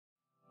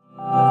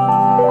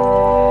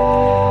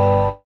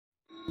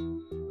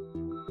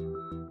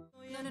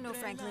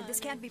This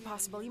can't be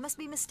possible. You must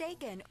be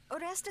mistaken.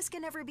 Orestes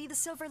can never be the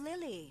Silver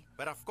Lily.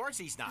 But of course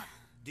he's not.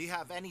 Do you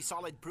have any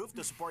solid proof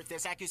to support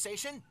this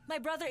accusation? My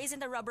brother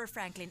isn't a robber,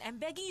 Franklin. I'm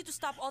begging you to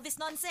stop all this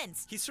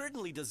nonsense. He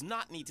certainly does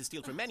not need to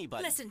steal from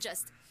anybody. Listen,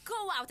 just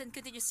go out and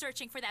continue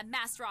searching for that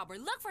masked robber.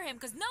 Look for him,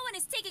 because no one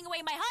is taking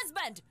away my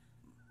husband!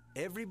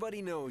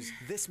 Everybody knows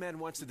this man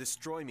wants to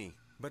destroy me.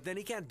 But then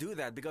he can't do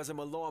that because I'm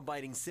a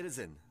law-abiding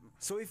citizen.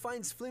 So he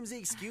finds flimsy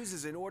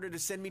excuses in order to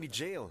send me to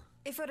jail.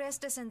 If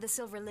Orestes and the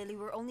Silver Lily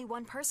were only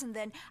one person,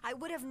 then I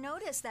would have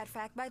noticed that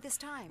fact by this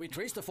time. We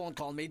traced the phone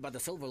call made by the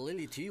Silver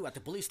Lily to you at the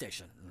police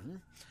station.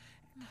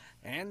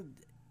 And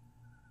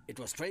it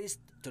was traced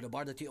to the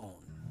bar that you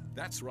own.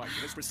 That's right,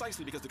 and it's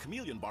precisely because the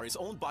Chameleon Bar is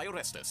owned by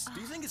Orestes. Do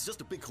you think it's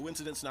just a big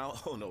coincidence now?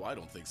 Oh no, I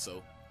don't think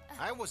so.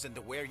 I wasn't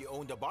aware you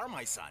owned a bar,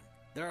 my son.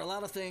 There are a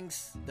lot of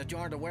things that you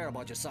aren't aware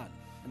about your son,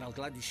 and I'll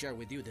gladly share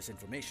with you this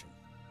information.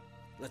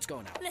 Let's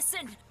go now.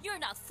 Listen, you're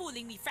not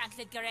fooling me,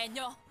 Franklin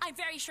Carreño. I'm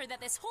very sure that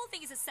this whole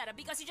thing is a setup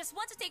because you just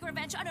want to take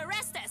revenge on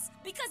Orestes.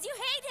 Because you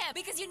hate him.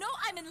 Because you know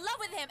I'm in love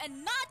with him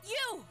and not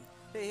you.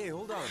 Hey,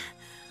 hold on.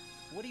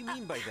 What do you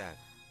mean by that?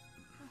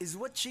 Is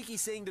what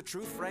Chiki's saying the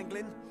truth,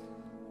 Franklin?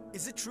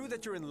 Is it true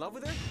that you're in love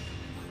with her?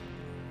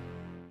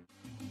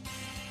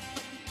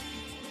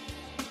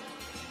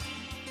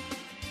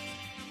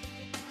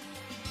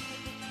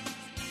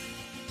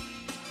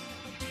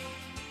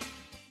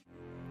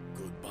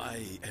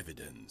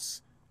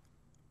 Evidence.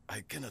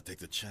 I cannot take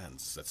the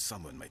chance that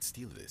someone might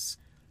steal this.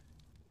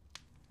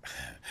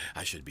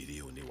 I should be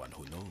the only one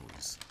who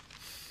knows.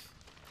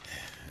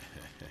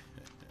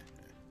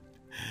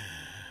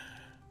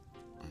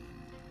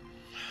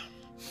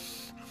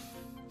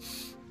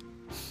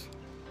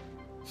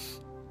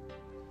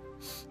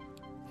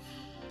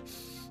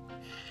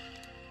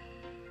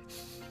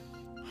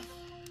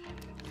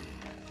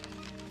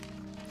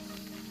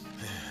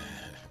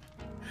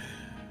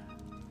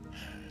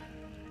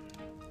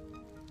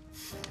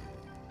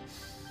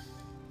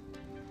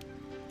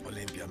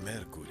 Olympia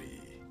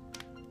Mercury.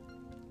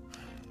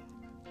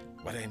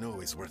 What I know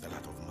is worth a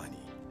lot of money.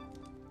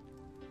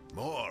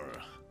 More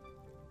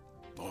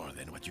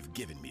than what you've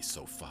given me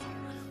so far.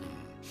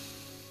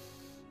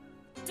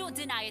 Don't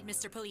deny it,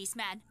 Mr.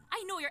 Policeman.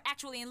 I know you're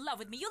actually in love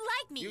with me. You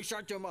like me. You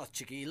shut your mouth,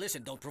 Chiki.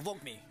 Listen, don't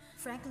provoke me.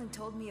 Franklin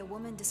told me a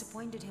woman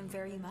disappointed him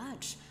very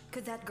much.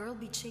 Could that girl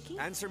be Chiki?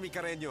 Answer me,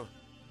 Carreño.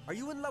 Are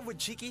you in love with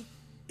Chiki?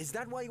 Is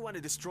that why you want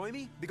to destroy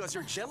me? Because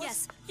you're jealous?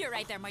 Yes, you're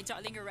right there, my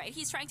darling. You're right.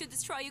 He's trying to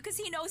destroy you because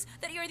he knows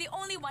that you're the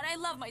only one I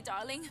love, my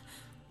darling.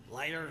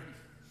 Liar.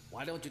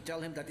 Why don't you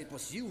tell him that it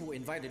was you who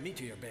invited me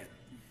to your bed?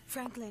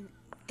 Franklin,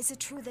 is it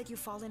true that you've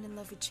fallen in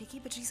love with Chiki,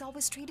 but she's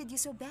always treated you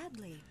so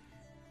badly?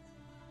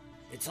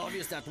 It's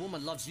obvious that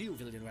woman loves you,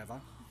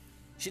 Villanueva.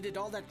 She did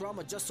all that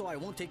drama just so I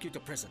won't take you to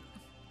prison.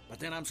 But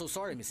then I'm so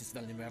sorry, Mrs.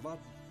 Villanueva,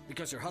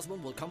 because your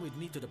husband will come with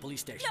me to the police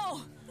station.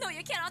 No,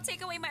 you cannot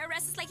take away my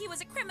Orestes like he was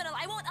a criminal.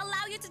 I won't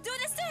allow you to do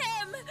this to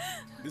him.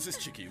 This is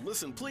Chiki.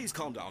 Listen, please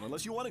calm down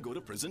unless you want to go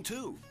to prison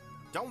too.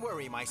 Don't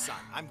worry, my son.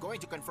 I'm going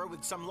to confer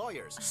with some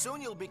lawyers.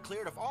 Soon you'll be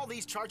cleared of all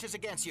these charges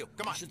against you.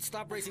 Come on. You should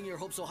stop raising your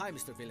hopes so high,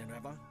 Mr.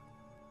 Villanueva.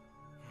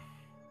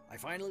 I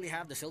finally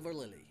have the Silver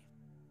Lily.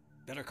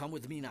 Better come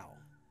with me now,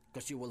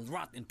 because you will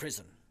rot in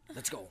prison.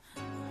 Let's go.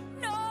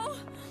 No,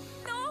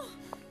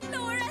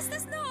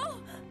 Orestes, no.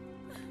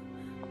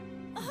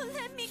 Oh,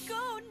 let me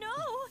go, no.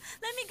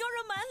 Let me go,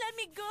 Roman, let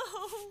me go.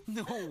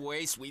 No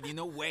way, sweetie,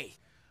 no way.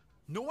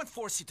 No one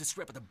forced you to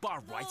strip at the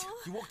bar, right? No.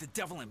 You woke the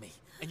devil in me,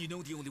 and you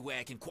know the only way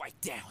I can quiet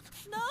down.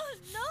 No,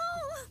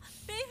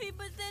 baby,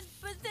 but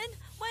then,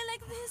 why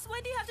like this? Why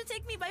do you have to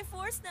take me by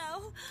force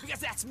now? Because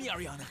that's me,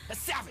 Ariana, a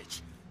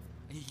savage.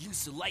 And you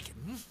used to like it,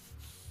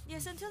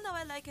 Yes, until now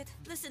I like it.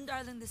 Listen,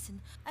 darling, listen.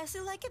 I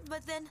still like it,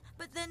 but then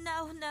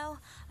now,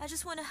 I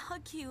just want to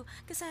hug you,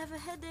 because I have a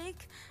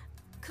headache.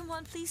 Come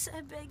on, please,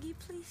 I beg you,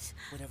 please.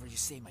 Whatever you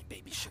say, my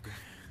baby sugar.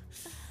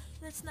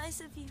 That's nice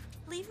of you.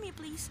 Leave me,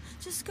 please.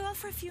 Just go out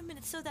for a few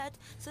minutes so that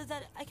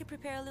I can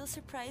prepare a little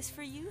surprise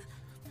for you.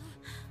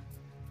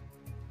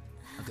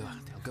 I'll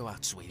go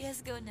out, sweetie.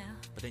 Yes, go now.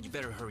 But then you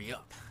better hurry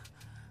up.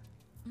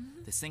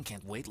 This thing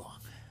can't wait long.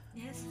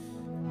 Yes.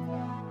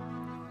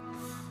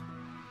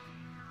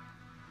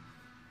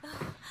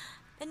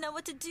 And now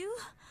what to do?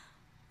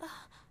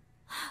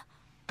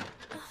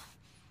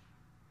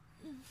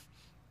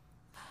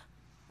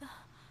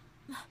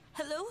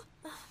 Hello?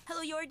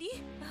 Hello,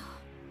 Yordi?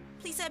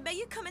 Please, I beg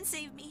you, come and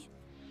save me.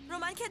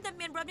 Roman kidnapped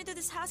me and brought me to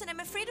this house, and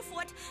I'm afraid of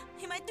what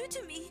he might do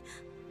to me.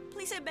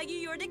 Please, I beg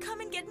you, Yordi,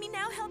 come and get me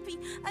now. Help me.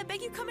 I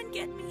beg you, come and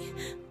get me.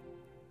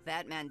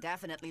 That man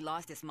definitely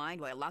lost his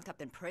mind while locked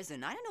up in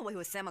prison. I don't know why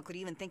Osama could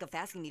even think of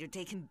asking me to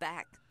take him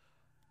back.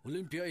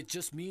 Olympia, it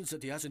just means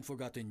that he hasn't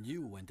forgotten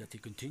you and that he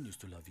continues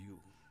to love you.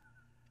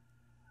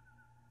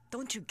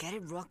 Don't you get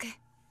it, Roque?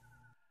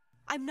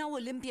 I'm now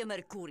Olympia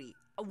Mercury,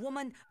 a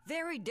woman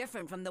very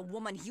different from the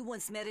woman he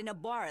once met in a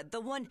bar,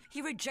 the one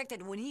he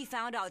rejected when he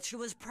found out she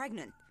was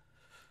pregnant.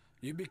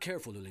 You be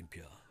careful,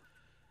 Olympia.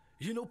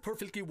 You know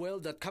perfectly well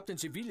that Captain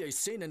Sevilla is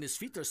sane and his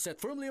feet are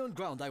set firmly on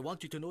ground. I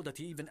want you to know that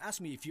he even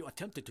asked me if you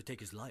attempted to take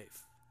his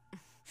life.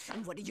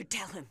 And what did you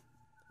tell him?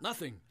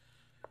 Nothing.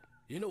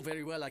 You know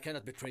very well I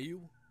cannot betray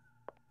you.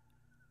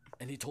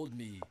 And he told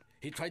me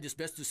he tried his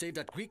best to save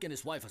that Greek and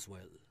his wife as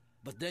well.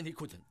 But then he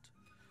couldn't.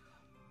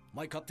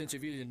 My Captain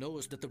Civilian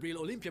knows that the real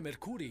Olympia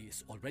Mercury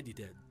is already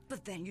dead.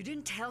 But then you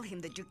didn't tell him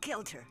that you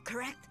killed her,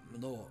 correct?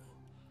 No.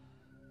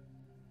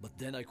 But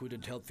then I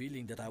couldn't help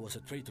feeling that I was a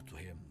traitor to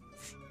him.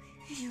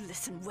 You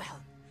listen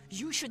well.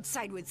 You should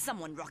side with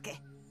someone, Roque.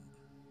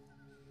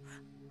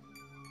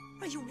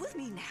 Are you with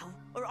me now,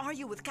 or are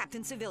you with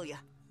Captain Sevilla?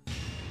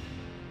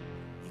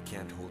 You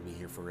can't hold me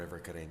here forever,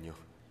 Carreño.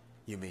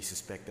 You may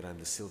suspect that I'm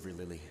the Silver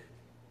Lily,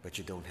 but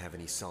you don't have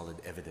any solid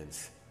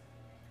evidence.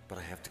 But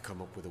I have to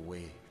come up with a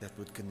way that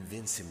would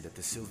convince him that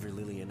the Silver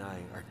Lily and I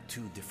are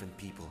two different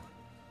people.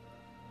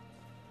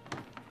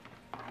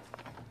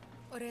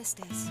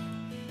 Orestes.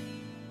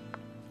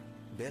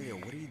 Belia,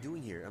 what are you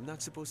doing here? I'm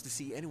not supposed to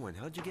see anyone.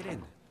 How'd you get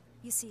in?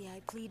 You see,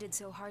 I pleaded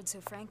so hard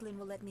so Franklin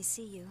will let me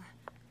see you.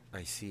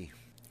 I see.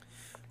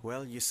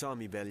 Well, you saw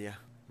me, Belia,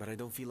 but I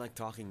don't feel like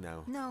talking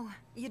now. No,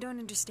 you don't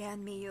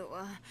understand me.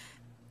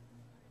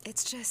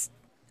 It's just,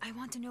 I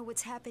want to know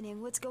what's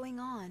happening, what's going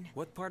on.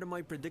 What part of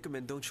my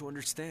predicament don't you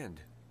understand?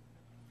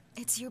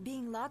 It's your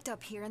being locked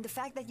up here and the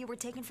fact that you were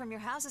taken from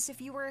your house as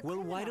if you were a Well,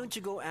 criminal. why don't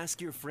you go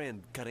ask your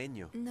friend,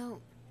 Carreño?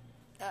 No,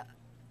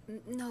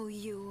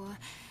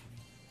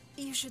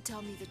 you should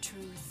tell me the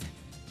truth.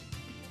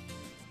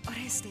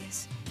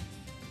 Orestes,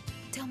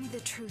 tell me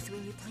the truth,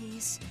 will you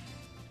please?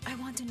 I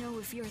want to know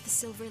if you're the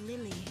Silver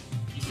Lily.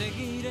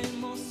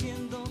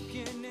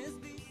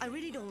 I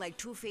really don't like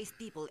two-faced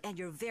people, and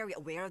you're very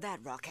aware of that,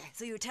 Roque.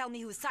 So you tell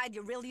me whose side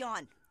you're really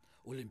on.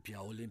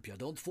 Olympia,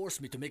 don't force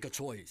me to make a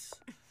choice.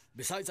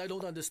 Besides, I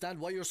don't understand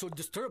why you're so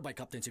disturbed by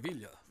Captain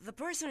Sevilla. The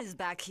person is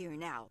back here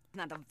now.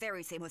 Not the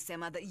very same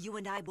Josema that you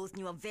and I both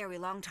knew a very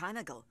long time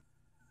ago.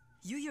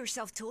 You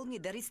yourself told me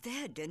that he's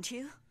dead, didn't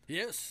you?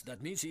 Yes,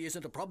 that means he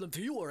isn't a problem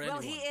to you or anyone.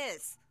 Well, he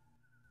is.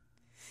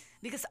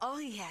 Because all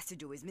he has to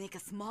do is make a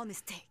small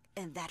mistake,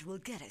 and that will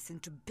get us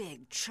into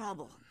big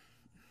trouble.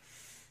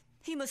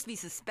 He must be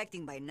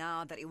suspecting by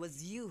now that it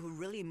was you who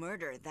really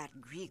murdered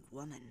that Greek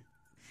woman.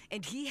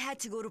 And he had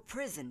to go to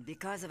prison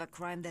because of a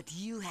crime that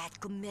you had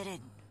committed.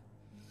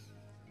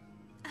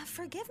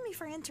 Forgive me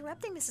for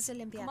interrupting, Mrs.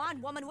 Olympia. Come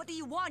on, woman, what do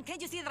you want?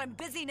 Can't you see that I'm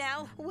busy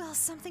now? Well,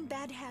 something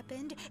bad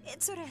happened.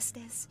 It's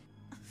Orestes.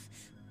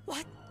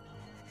 What?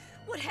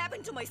 What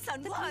happened to my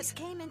son? The What? police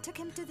came and took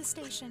him to the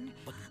station.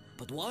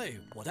 But why?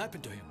 What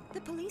happened to him?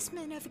 The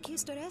policemen have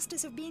accused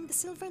Orestes of being the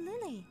Silver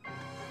Lily.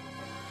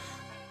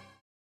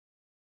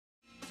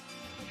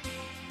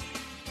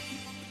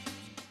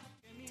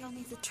 Tell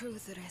me the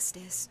truth,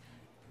 Orestes.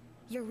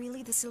 You're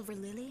really the Silver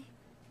Lily?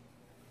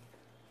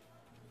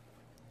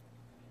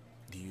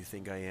 Do you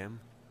think I am?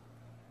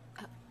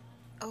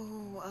 I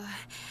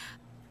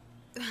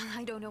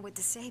don't know what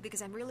to say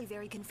because I'm really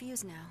very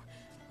confused now.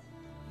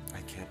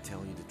 I can't tell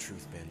you the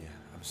truth, Belia.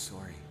 I'm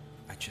sorry.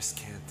 I just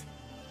can't.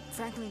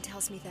 Franklin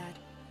tells me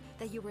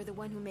that you were the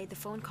one who made the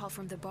phone call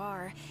from the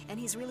bar, and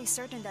he's really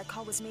certain that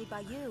call was made by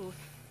you.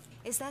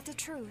 Is that the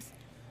truth?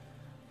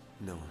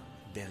 No,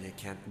 Belia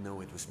can't know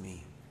it was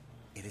me.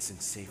 It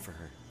isn't safe for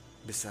her.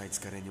 Besides,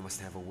 Carreño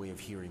must have a way of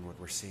hearing what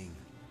we're saying.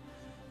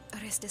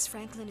 Orestes,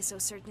 Franklin is so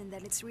certain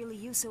that it's really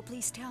you, so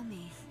please tell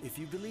me. If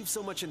you believe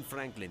so much in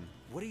Franklin,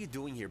 what are you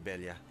doing here,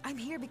 Belia? I'm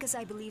here because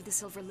I believe the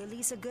Silver Lily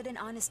is a good and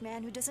honest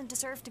man who doesn't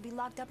deserve to be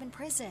locked up in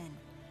prison.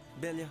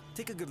 Belia,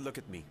 take a good look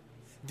at me.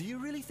 Do you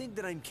really think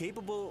that I'm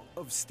capable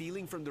of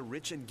stealing from the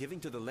rich and giving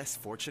to the less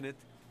fortunate?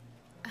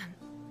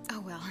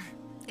 Oh well,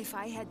 if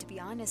I had to be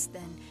honest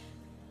then,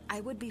 I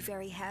would be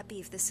very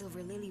happy if the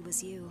Silver Lily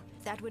was you.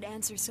 That would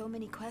answer so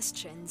many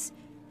questions.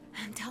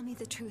 Tell me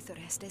the truth,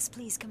 Orestes.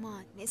 Please, come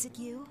on. Is it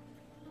you?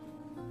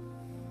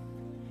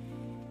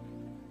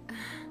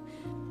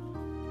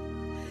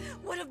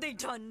 What have they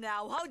done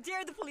now? How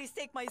dare the police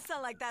take my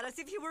son like that as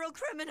if he were a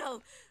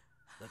criminal?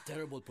 That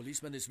terrible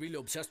policeman is really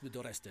obsessed with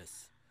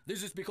Orestes.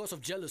 This is because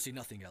of jealousy,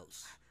 nothing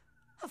else.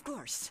 Of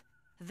course.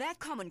 That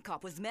common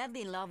cop was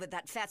madly in love with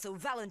that fatso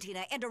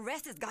Valentina, and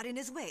Orestes got in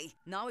his way.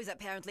 Now he's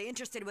apparently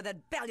interested with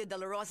that Bella de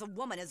la Rosa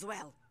woman as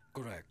well.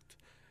 Correct.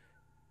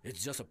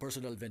 It's just a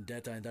personal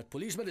vendetta, and that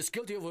policeman is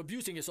guilty of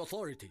abusing his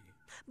authority.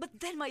 But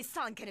then my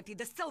son cannot be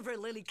the Silver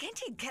Lily. Can't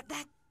he get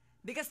that?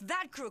 Because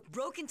that crook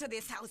broke into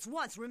this house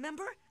once,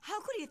 remember? How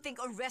could he think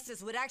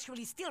Orestes would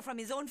actually steal from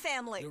his own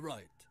family? You're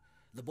right.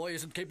 The boy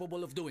isn't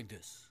capable of doing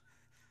this.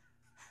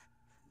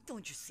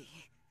 Don't you see?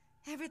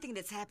 Everything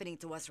that's happening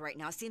to us right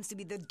now seems to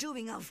be the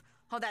doing of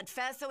that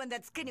fatso and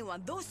that skinny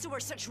one. Those two are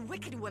such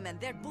wicked women.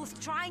 They're both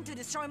trying to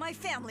destroy my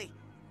family.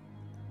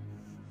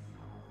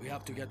 We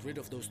have to get rid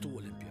of those two,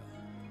 Olympia.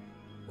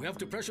 We have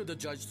to pressure the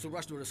judge to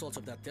rush the results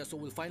of that test so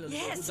we'll finally know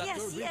who that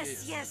girl really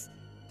is. Yes.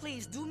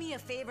 Please, do me a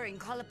favor and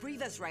call a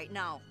Privas right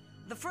now.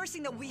 The first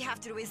thing that we have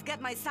to do is get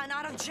my son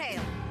out of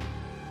jail.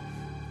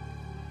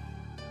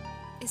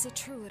 Is it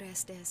true,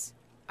 Orestes?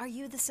 Are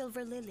you the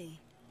Silver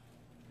Lily?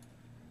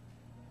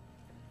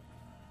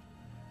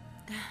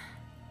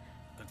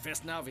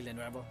 Confess now,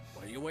 Villanueva.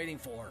 What are you waiting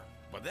for?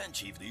 But then,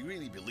 Chief, do you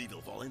really believe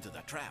he'll fall into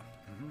that trap?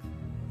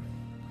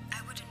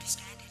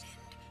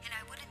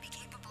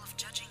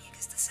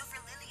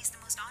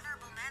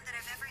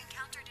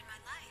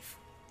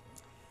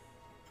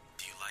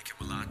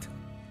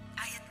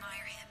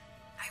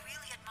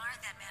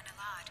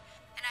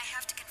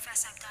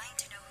 confess I'm dying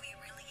to know who he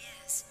really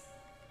is.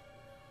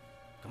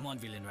 Come on,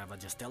 Villanueva,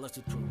 just tell us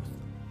the truth.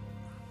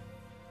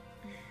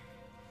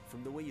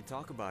 From the way you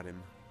talk about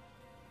him,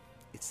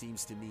 it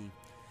seems to me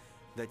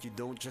that you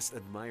don't just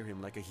admire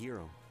him like a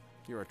hero.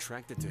 You're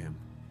attracted to him.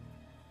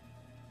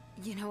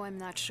 You know, I'm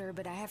not sure,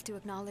 but I have to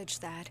acknowledge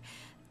that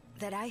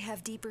I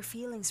have deeper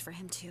feelings for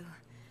him too.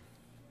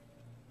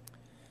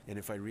 And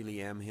if I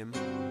really am him,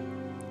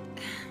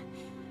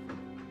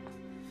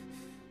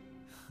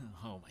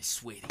 Oh, my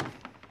sweetie.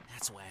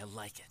 That's why I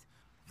like it.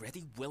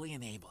 Ready, willing,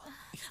 and able.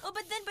 Oh,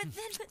 but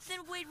then,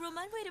 wait,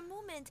 Roman, wait a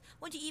moment.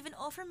 Won't you even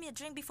offer me a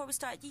drink before we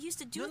start? You used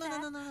to do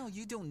that. No.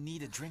 You don't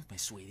need a drink, my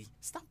sweetie.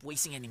 Stop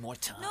wasting any more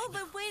time. No,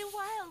 but wait a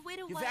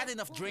while, You've had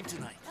enough drink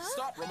tonight.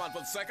 Stop, Roman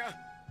Fonseca!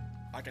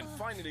 I can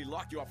finally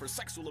lock you up for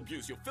sexual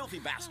abuse, you filthy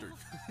bastard!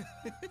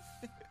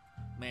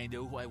 May I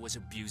know who I was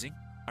abusing?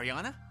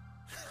 Ariana?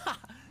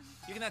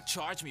 You cannot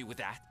charge me with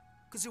that.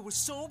 Because there were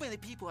so many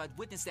people who had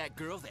witnessed that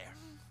girl there.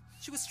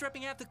 She was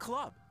stripping at the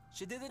club.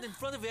 She did it in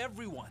front of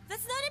everyone.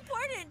 That's not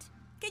important.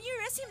 Can you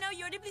arrest him now,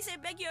 Yordi? Please, I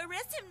beg you,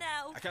 arrest him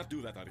now. I can't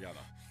do that,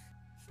 Ariana.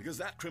 Because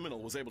that criminal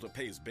was able to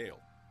pay his bail.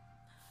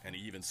 And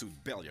he even sued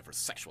Belia for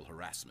sexual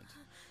harassment.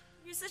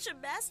 You're such a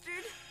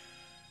bastard.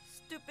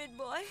 Stupid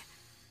boy.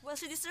 Well,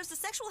 she deserves the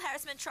sexual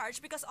harassment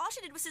charge because all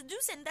she did was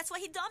seduce him. That's why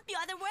he dumped you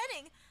at the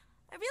wedding.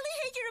 I really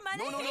hate you, Roman.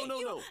 I hate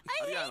you. No.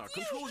 I hate Ariana,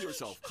 you. control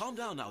yourself. Calm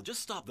down now.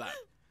 Just stop that.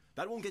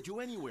 That won't get you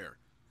anywhere.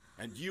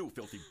 And you,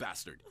 filthy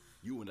bastard,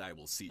 you and I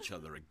will see each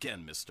other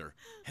again, mister.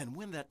 And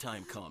when that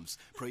time comes,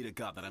 pray to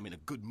God that I'm in a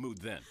good mood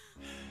then.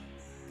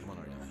 Come on,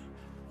 Ariana.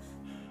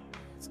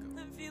 Let's go.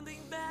 I'm feeling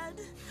bad.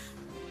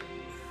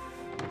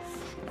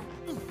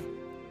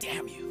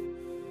 Damn you.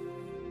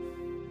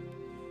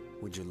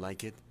 would you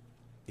like it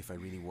if I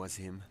really was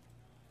him?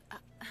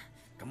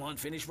 Come on,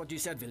 finish what you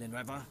said,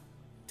 Villanueva.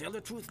 Tell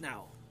the truth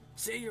now.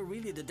 Say you're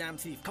really the damn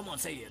thief. Come on,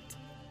 say it.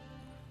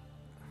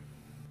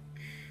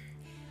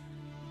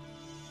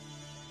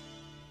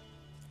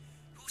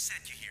 Who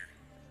sent you here?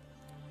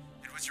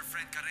 It was your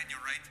friend Carreño,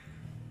 right?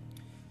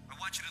 I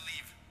want you to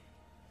leave.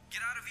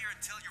 Get out of here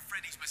and tell your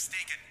friend he's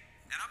mistaken.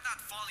 And I'm not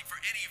falling for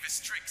any of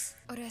his tricks.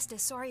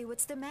 Orestes, sorry,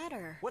 what's the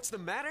matter? What's the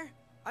matter?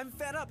 I'm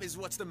fed up is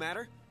what's the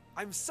matter.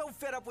 I'm so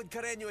fed up with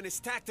Carreño and his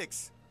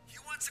tactics. He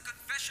wants a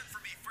confession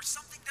from me for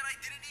something that I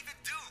didn't even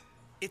do.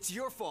 It's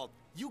your fault.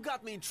 You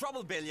got me in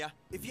trouble, Belia.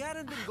 If you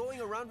hadn't been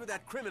going around with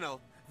that criminal,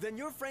 then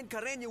your friend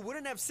Carreño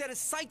wouldn't have set his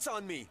sights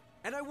on me.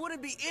 And I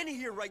wouldn't be in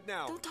here right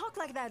now. Don't talk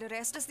like that,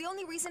 Orestes. The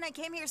only reason I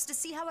came here is to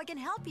see how I can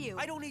help you.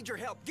 I don't need your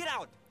help. Get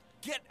out.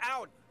 Get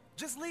out.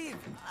 Just leave.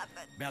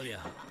 Belia,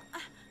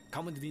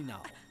 come with me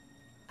now.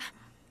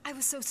 I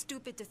was so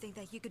stupid to think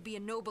that you could be a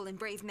noble and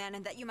brave man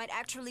and that you might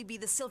actually be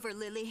the Silver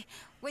Lily,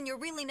 when you're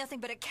really nothing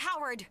but a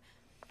coward.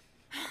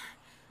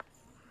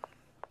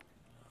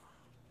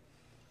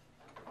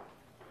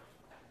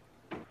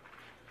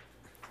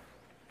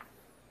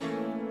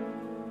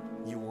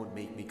 You won't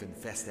make me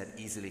confess that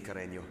easily,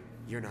 Carreño.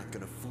 You're not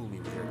gonna fool me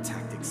with your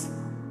tactics.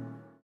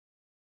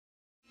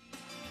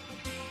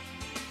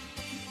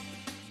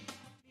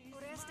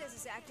 Orestes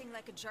is acting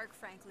like a jerk,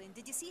 Franklin.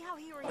 Did you see how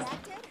he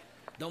reacted?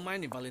 Don't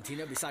mind him,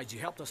 Valentina. Besides, you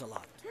helped us a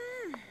lot.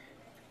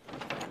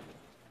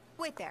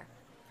 Wait there.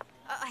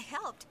 I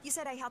helped. You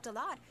said I helped a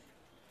lot.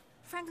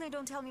 Franklin,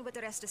 don't tell me what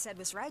Orestes said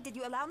was right. Did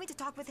you allow me to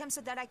talk with him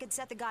so that I could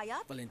set the guy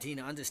up?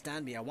 Valentina,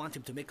 understand me. I want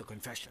him to make a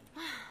confession.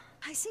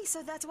 I see,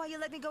 so that's why you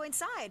let me go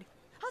inside.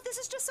 Oh, this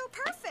is just so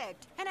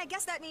perfect. And I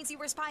guess that means you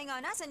were spying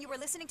on us and you were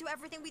listening to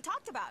everything we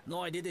talked about.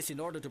 No, I did this in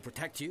order to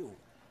protect you.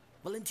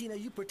 Valentina,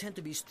 you pretend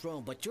to be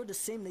strong, but you're the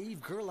same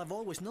naive girl I've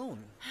always known.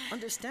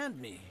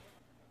 Understand me.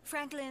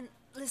 Franklin,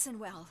 listen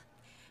well.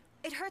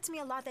 It hurts me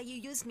a lot that you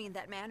used me in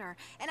that manner,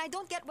 and I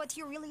don't get what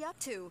you're really up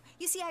to.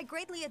 You see, I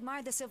greatly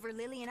admire the Silver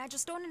Lily, and I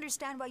just don't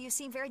understand why you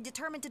seem very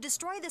determined to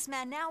destroy this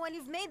man now when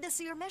you've made this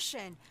your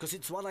mission. Because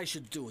it's what I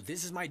should do.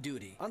 This is my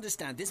duty.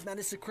 Understand, this man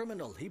is a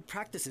criminal. He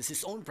practices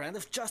his own brand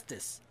of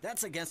justice.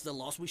 That's against the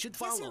laws we should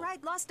follow. Yes, you're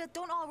right. Laws that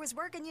don't always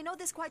work, and you know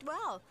this quite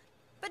well.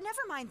 But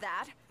never mind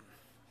that.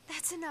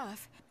 That's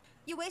enough.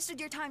 You wasted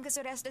your time because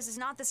Orestes is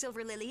not the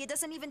Silver Lily. He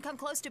doesn't even come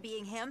close to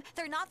being him.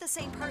 They're not the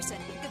same person.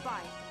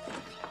 Goodbye.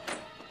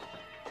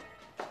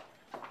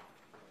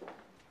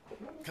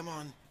 Come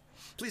on.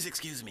 Please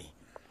excuse me.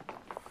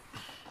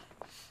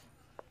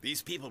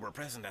 These people were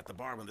present at the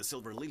bar when the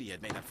Silver Lily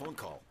had made that phone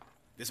call.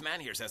 This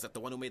man here says that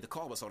the one who made the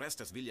call was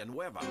Orestes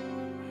Villanueva.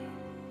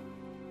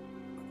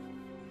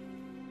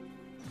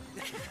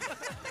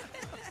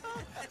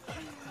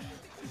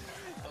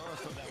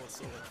 That was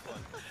so much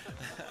fun.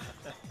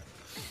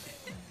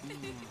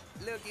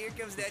 Look, here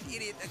comes that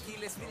idiot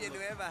Achilles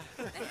Villanueva.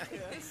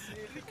 Yes,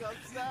 here he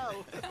comes now.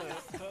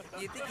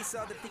 You think he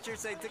saw the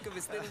pictures I took of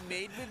his little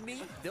maid with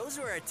me? Those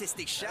were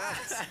artistic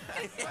shots.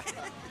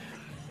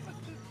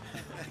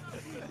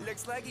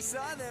 Looks like he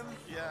saw them.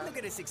 Yeah. Look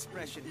at his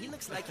expression. He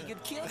looks like he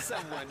could kill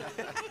someone.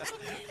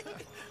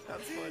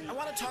 That's funny. I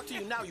want to talk to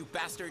you now, you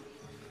bastard.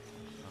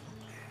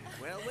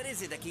 Well, what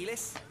is it,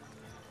 Achilles?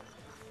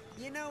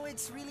 You know,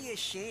 it's really a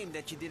shame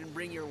that you didn't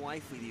bring your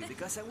wife with you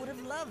because I would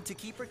have loved to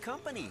keep her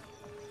company.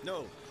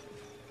 No.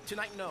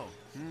 Tonight, no.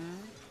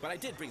 But I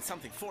did bring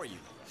something for you.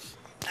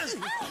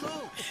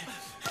 No!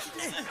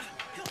 This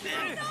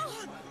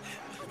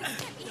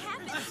can't be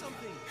happening.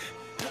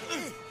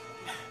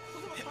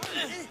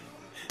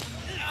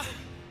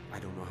 I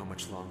don't know how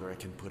much longer I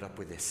can put up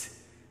with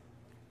this.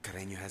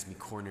 Carreño has me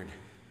cornered.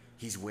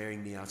 He's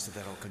wearing me out so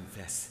that I'll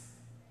confess.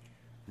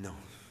 No.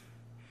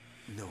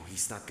 No,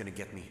 he's not gonna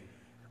get me.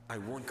 I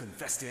won't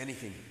confess to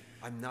anything.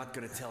 I'm not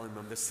gonna tell him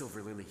I'm the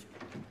Silver Lily.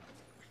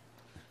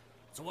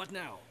 So what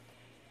now?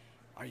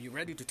 Are you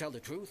ready to tell the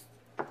truth?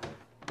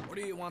 Or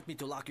do you want me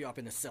to lock you up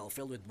in a cell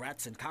filled with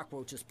rats and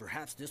cockroaches?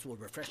 Perhaps this will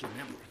refresh your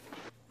memory.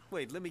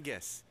 Wait, let me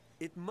guess.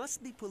 It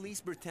must be Police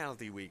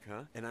Brutality Week,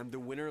 huh? And I'm the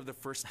winner of the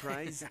first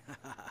prize?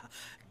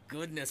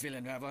 Goodness,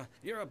 Villanueva.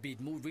 Your upbeat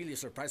mood really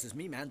surprises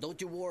me, man.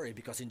 Don't you worry,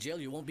 because in jail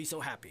you won't be so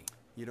happy.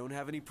 You don't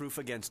have any proof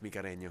against me,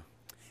 Carreño.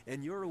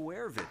 And you're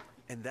aware of it.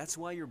 And that's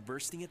why you're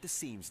bursting at the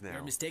seams now.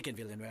 You're mistaken,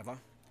 Villanueva.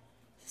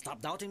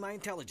 Stop doubting my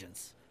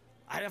intelligence.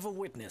 I have a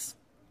witness.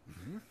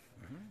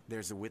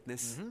 There's a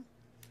witness?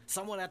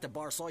 Someone at the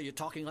bar saw you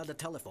talking on the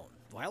telephone.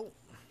 Well...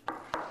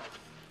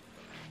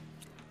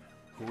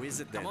 Who is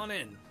it then? Come on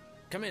in.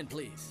 Come in,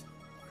 please.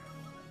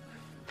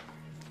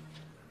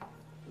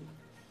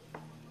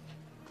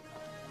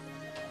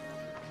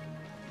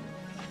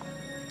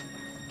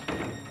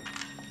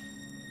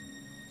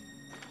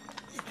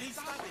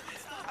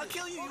 I'll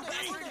kill you, you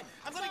bastard!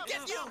 I'm gonna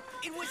get you!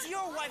 It was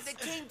your wife that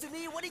came to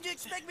me. What did you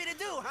expect me to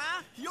do,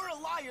 huh? You're a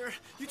liar!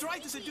 You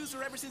tried to seduce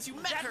her ever since you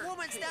met her! That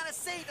woman's not a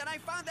saint, and I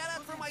found that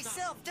out for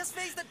myself. Just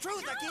face the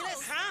truth,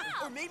 Achilles,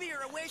 huh? Or maybe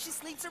you're aware she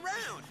sleeps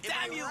around.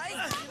 Damn you! Right?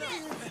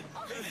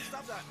 Hey,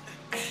 stop that!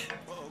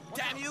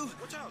 Damn you!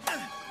 Watch out!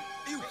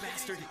 You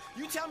bastard!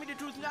 You tell me the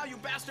truth now, you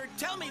bastard!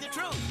 Tell me the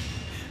truth!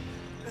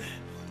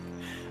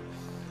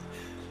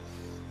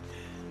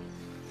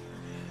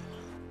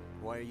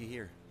 Why are you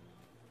here?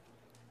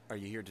 Are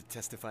you here to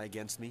testify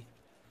against me?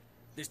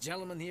 This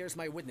gentleman here is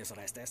my witness,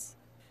 Orestes.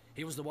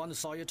 He was the one who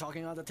saw you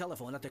talking on the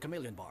telephone at the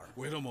Chameleon Bar.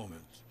 Wait a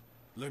moment.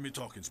 Let me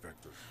talk,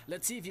 Inspector.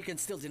 Let's see if you can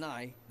still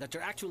deny that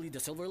you're actually the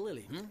Silver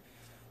Lily,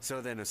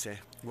 So then, Jose,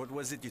 what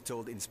was it you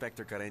told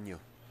Inspector Carreño?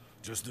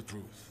 Just the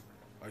truth.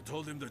 I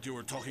told him that you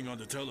were talking on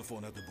the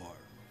telephone at the bar.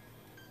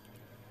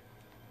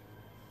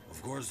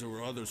 Of course, there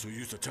were others who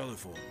used the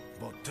telephone.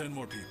 About 10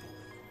 more people.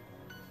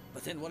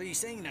 But then what are you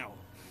saying now?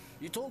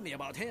 You told me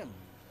about him.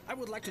 I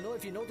would like to know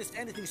if you noticed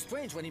anything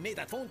strange when he made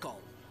that phone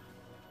call.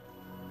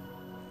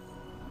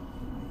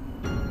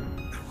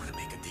 I want to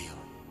make a deal.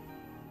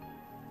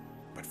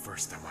 But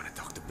first, I want to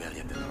talk to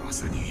Belia de la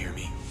Rosa. Do you hear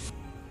me?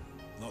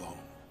 No.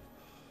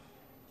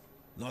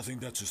 Nothing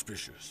that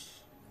suspicious.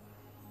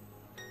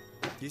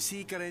 You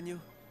see, Carreño?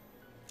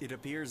 It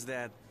appears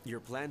that your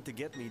plan to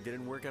get me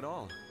didn't work at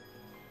all.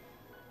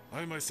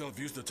 I myself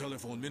used the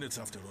telephone minutes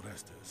after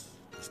Orestes.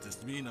 Does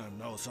this mean I'm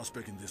now a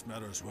suspect in this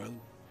matter as well?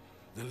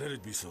 Then let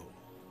it be so.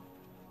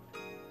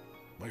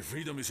 My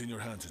freedom is in your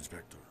hands,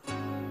 Inspector.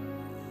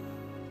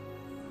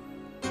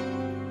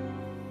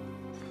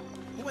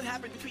 What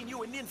happened between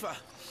you and Ninfa?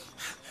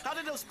 How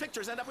did those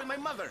pictures end up with my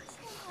mother?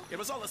 It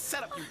was all a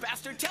setup, you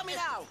bastard! Tell me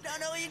now!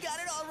 No, you got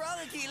it all wrong,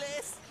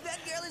 Achilles.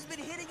 That girl has been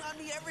hitting on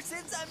me ever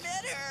since I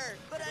met her.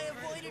 But I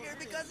avoided her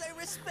because I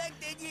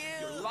respected you.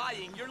 You're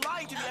lying! You're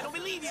lying to me! I don't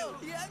believe you!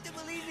 You have to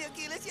believe me,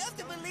 Achilles. You have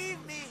to believe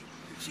me.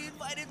 She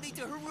invited me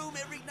to her room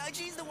every night.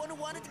 She's the one who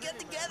wanted to get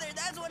together.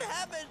 That's what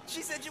happened.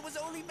 She said she was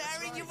only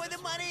marrying you for the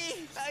money.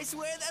 I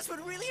swear that's what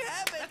really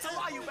happened. That's a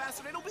lie, you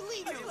bastard. I don't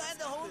believe you. I planned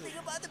the whole thing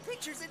about the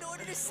pictures in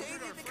order to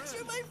save you because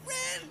you're my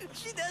friend.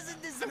 She doesn't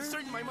deserve I'm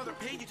certain my mother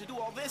paid you to do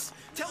all this.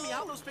 Tell me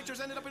how those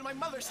pictures ended up in my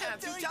mother's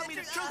hands. You tell me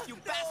the truth,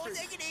 you bastard. No,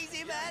 take it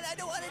easy, man. I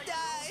don't want to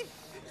die.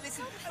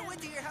 Listen, I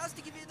went to your house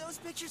to give you those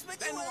pictures, but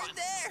you weren't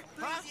there.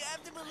 Please, you have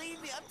to believe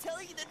me. I'm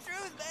telling you the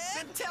truth,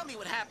 man. Then tell me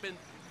what happened.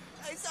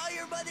 I saw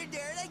your mother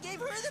there, and I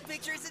gave her the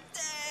pictures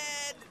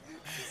instead.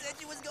 She said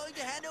she was going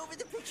to hand over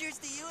the pictures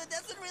to you, and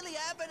that's what really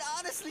happened.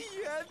 Honestly,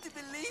 you have to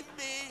believe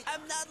me.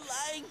 I'm not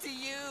lying to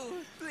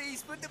you.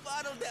 Please, put the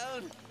bottle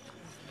down.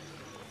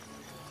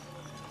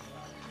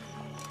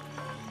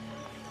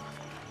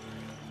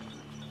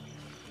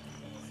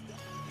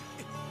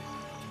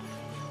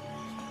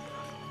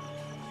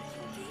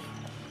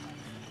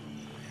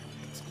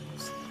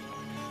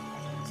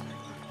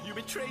 You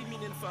betrayed me,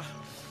 Ninfa.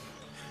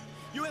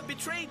 You have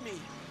betrayed me!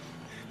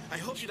 I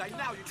hope you die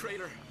now, you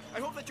traitor! I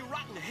hope that you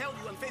rot in hell,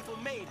 you unfaithful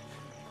maid!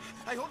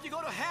 I hope you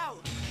go to hell!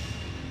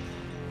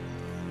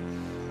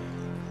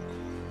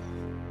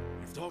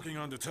 If talking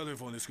on the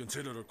telephone is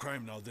considered a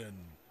crime now, then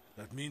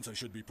that means I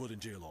should be put in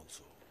jail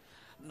also.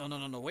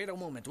 No. Wait a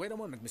moment,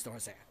 Mr.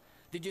 Jose.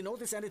 Did you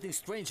notice anything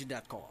strange in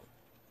that call?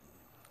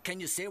 Can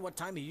you say what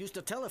time he used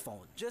the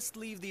telephone? Just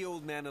leave the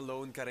old man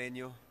alone,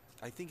 Carreño.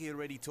 I think he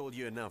already told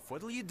you enough.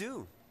 What'll you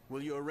do?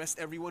 Will you arrest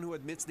everyone who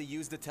admits they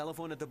used the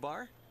telephone at the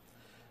bar?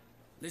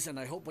 Listen,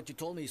 I hope what you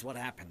told me is what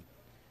happened.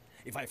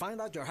 If I find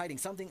out you're hiding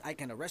something, I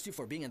can arrest you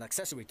for being an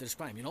accessory to this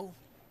crime, you know?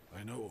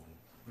 I know.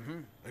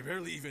 I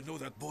barely even know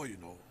that boy, you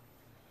know.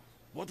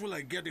 What will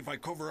I get if I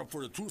cover up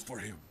for the truth for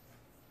him?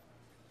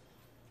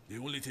 The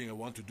only thing I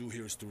want to do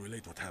here is to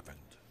relate what happened.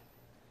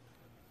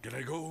 Can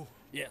I go?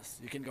 Yes,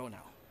 you can go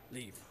now.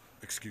 Leave.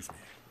 Excuse me.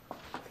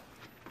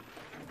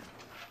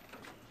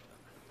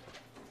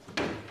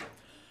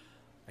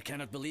 I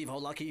cannot believe how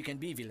lucky you can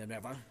be,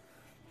 Villanueva.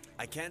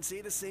 I can't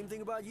say the same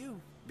thing about you,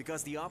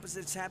 because the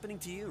opposite's happening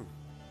to you.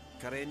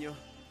 Carreño,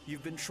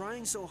 you've been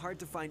trying so hard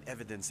to find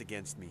evidence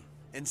against me,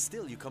 and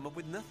still you come up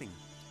with nothing.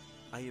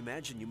 I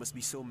imagine you must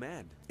be so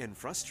mad and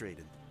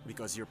frustrated,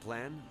 because your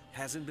plan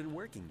hasn't been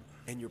working,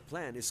 and your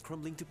plan is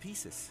crumbling to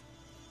pieces.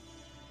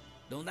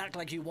 Don't act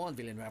like you won,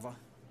 Villanueva.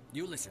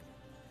 You listen.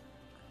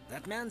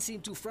 That man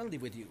seemed too friendly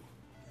with you.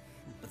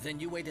 But then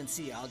you wait and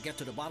see. I'll get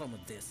to the bottom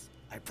of this.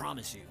 I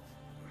promise you.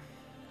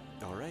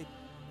 All right.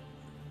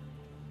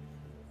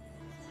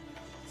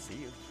 See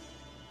you.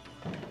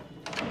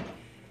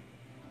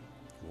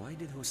 Why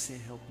did Jose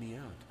help me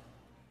out?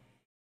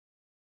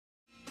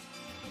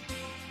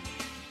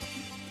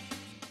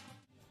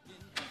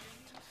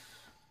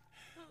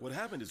 What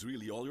happened is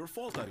really all your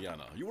fault,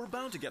 Ariana. You were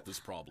bound to get this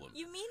problem.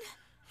 You mean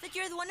that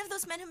you're one of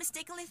those men who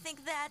mistakenly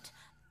think that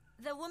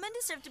the women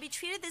deserve to be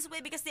treated this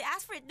way because they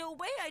asked for it? No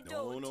way, I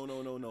don't.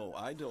 No.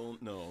 I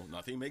don't know.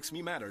 Nothing makes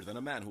me madder than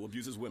a man who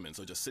abuses women,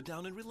 so just sit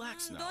down and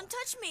relax now. Don't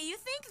touch me. You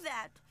think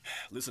that.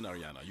 Listen,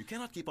 Ariana, you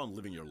cannot keep on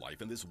living your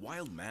life in this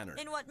wild manner.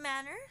 In what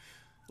manner?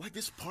 Like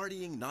this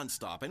partying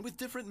nonstop and with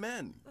different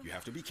men. You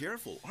have to be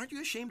careful. Aren't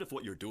you ashamed of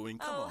what you're doing?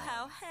 Come on.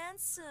 How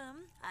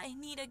handsome. I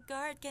need a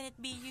guard. Can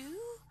it be you?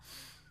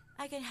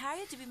 I can hire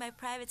you to be my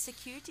private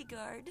security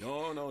guard.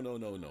 No.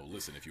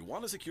 Listen, if you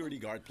want a security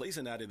guard, place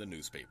an ad in the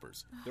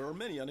newspapers. There are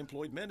many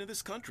unemployed men in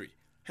this country.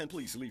 And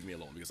please leave me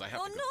alone because I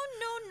have to go.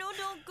 No,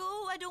 don't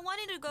go. I don't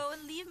want you to go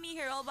and leave me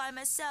here all by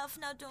myself.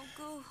 Now don't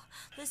go.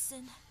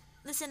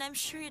 Listen, I'm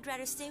sure you'd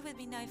rather stay with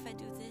me now if I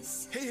do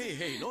this.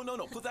 Hey, no.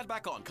 Put that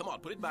back on. Come on,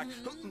 put it back.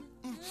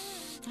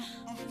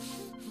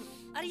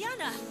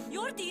 Ariana,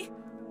 Yordi.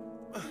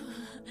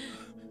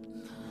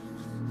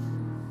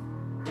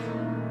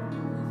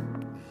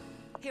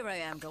 Here I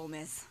am,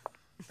 Gomez.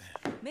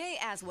 May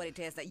I ask what it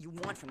is that you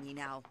want from me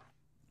now?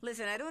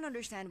 Listen, I don't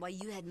understand why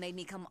you had made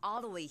me come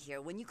all the way here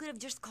when you could have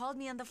just called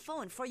me on the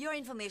phone. For your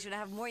information, I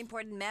have more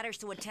important matters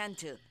to attend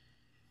to.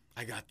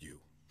 I got you.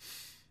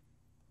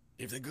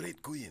 If the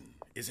great queen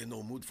is in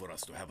no mood for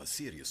us to have a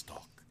serious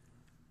talk,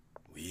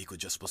 we could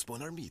just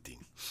postpone our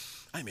meeting.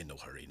 I'm in no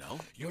hurry now.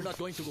 You're not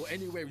going to go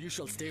anywhere. You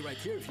shall stay right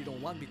here if you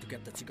don't want me to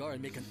get that cigar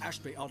and make an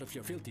ashtray out of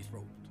your filthy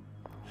throat.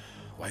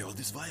 Why all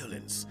this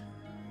violence?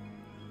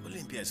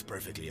 Olympia is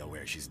perfectly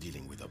aware she's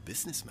dealing with a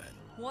businessman.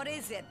 What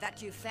is it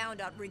that you found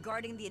out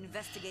regarding the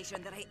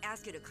investigation that I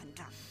asked you to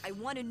conduct? I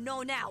want to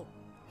know now.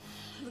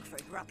 Look for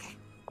it, Roque.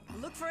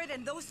 Look for it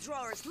in those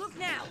drawers. Look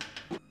now.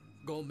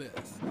 Gomez,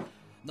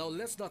 now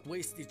let's not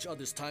waste each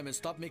other's time and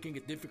stop making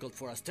it difficult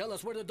for us. Tell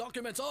us where the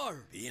documents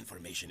are. The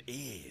information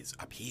is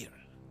up here.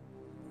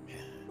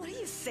 What are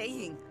you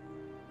saying?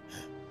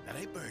 And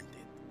I burned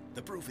it.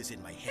 The proof is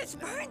in my head. It's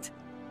burned?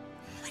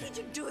 Why did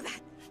you do that?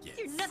 Yes.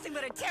 You're nothing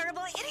but a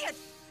terrible idiot.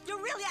 You're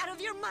really out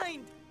of your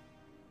mind.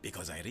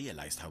 Because I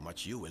realized how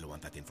much you will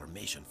want that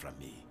information from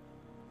me.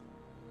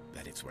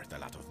 That it's worth a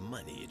lot of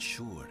money, it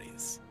sure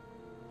is.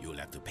 You'll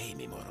have to pay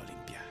me more,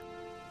 Olympia.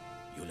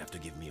 You'll have to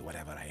give me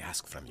whatever I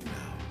ask from you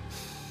now.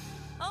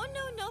 Oh,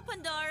 no,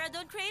 Pandora.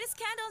 Don't create a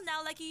scandal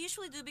now like you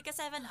usually do because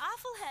I have an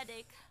awful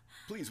headache.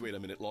 Please wait a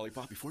minute,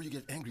 Lollipop. Before you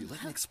get angry,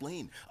 let me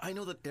explain. I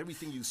know that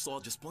everything you saw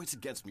just points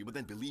against me, but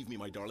then believe me,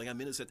 my darling,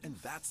 I'm innocent, and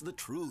that's the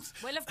truth.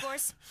 Well, of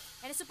course.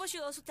 And I suppose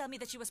you'll also tell me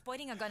that she was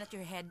pointing a gun at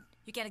your head.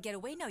 You cannot get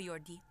away now,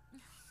 Yordi.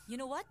 You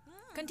know what?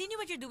 Continue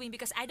what you're doing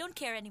because I don't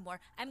care anymore.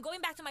 I'm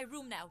going back to my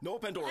room now. No,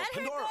 Pandora. Let her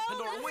Pandora, go,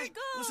 Pandora, let wait. her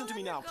go, Listen to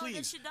me now, let her go. Did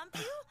please. she dump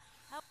you?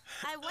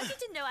 I want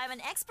you to know I'm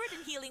an expert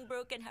in healing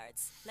broken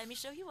hearts. Let me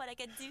show you what I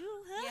can do.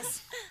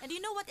 Yes. And you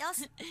know what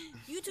else?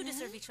 You two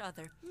deserve each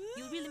other.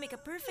 You really make a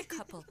perfect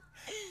couple.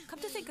 Come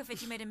to think of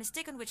it, you made a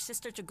mistake on which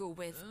sister to go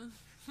with.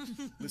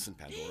 Listen,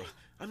 Pandora,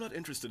 I'm not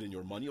interested in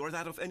your money or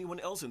that of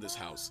anyone else in this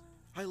house.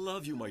 I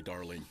love you, my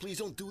darling. Please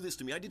don't do this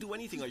to me. I didn't do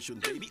anything I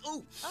shouldn't, baby.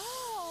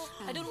 Oh!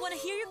 I don't want to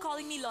hear you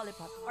calling me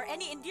lollipop or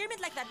any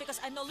endearment like that because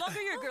I'm no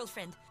longer your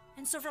girlfriend.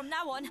 And so from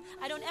now on,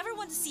 I don't ever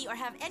want to see or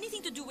have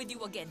anything to do with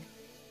you again.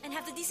 And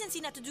have the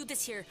decency not to do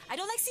this here. I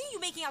don't like seeing you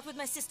making out with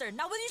my sister.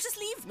 Now will you just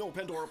leave? No,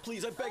 Pandora,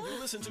 please, I beg you,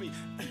 listen to me.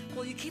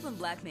 Well, you keep on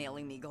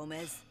blackmailing me,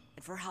 Gomez.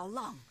 And for how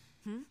long?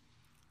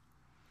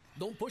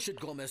 Don't push it,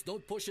 Gomez.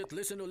 Don't push it.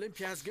 Listen,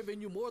 Olympia has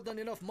given you more than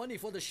enough money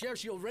for the share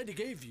she already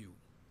gave you.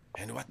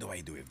 And what do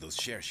I do if those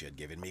shares she had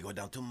given me go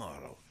down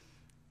tomorrow?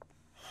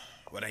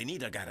 What I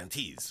need are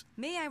guarantees.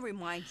 May I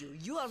remind you,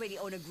 you already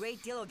own a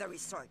great deal of the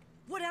resort.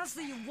 What else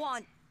do you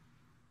want?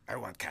 I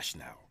want cash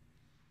now.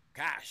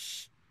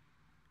 Cash!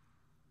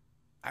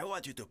 I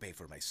want you to pay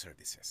for my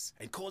services.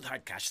 And cold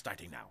hard cash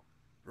starting now.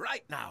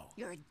 Right now!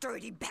 You're a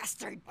dirty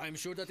bastard! I'm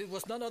sure that it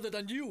was none other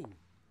than you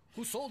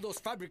who sold those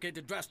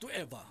fabricated drafts to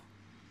Eva.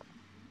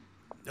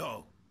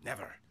 No,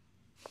 never.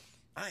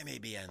 I may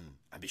be an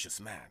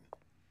ambitious man,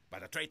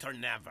 but a traitor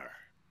never.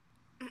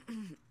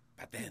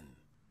 But then,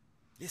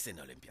 listen,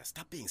 Olympia,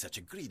 stop being such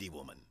a greedy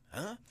woman,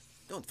 huh?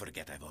 Don't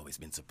forget I've always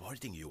been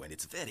supporting you, and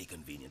it's very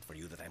convenient for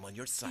you that I'm on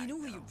your side. Do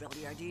you know who you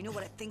really are? Do you know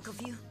what I think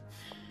of you?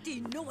 Do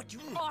you know what you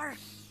are?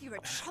 You're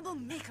a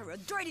troublemaker, a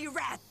dirty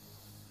rat.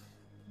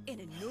 And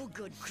a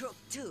no-good crook,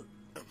 too.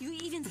 You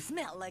even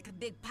smell like a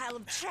big pile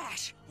of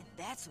trash. And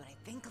that's what I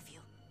think of you.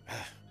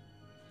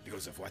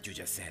 Because of what you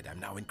just said, I'm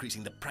now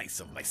increasing the price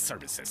of my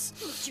services.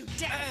 You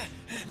damn!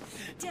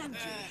 Damn you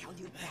to hell,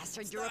 you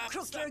bastard! You're a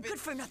crook! You're a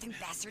good-for-nothing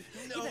bastard!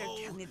 No. You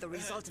better tell me the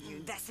result of your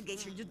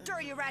investigation, you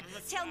dirty rat!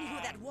 Tell me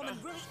who that woman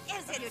really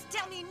is, idiot!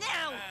 Tell me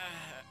now!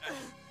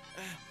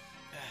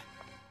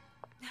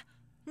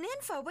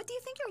 Ninfa, what do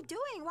you think you're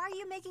doing? Why are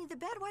you making the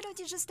bed? Why don't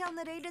you just tell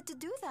Nareda to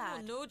do that?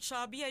 Oh, no,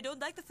 Chubby. I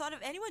don't like the thought of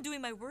anyone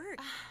doing my work.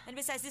 And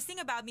besides, this thing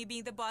about me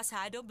being the boss,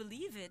 I don't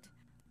believe it.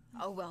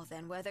 Oh, well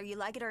then, whether you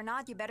like it or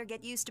not, you better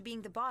get used to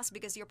being the boss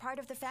because you're part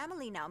of the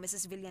family now,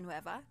 Mrs.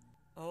 Villanueva.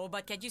 Oh,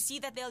 but can't you see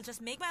that they'll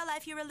just make my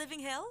life here a living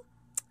hell?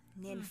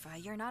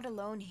 Ninfa, you're not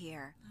alone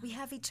here. We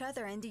have each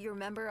other, and do you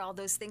remember all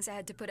those things I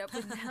had to put up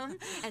with them?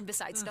 And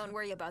besides, don't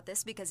worry about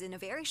this because in a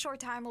very short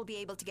time we'll be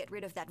able to get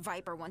rid of that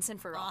viper once and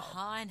for all.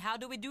 Uh-huh, and how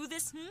do we do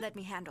this? Let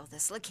me handle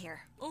this. Look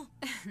here. Oh,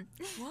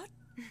 what?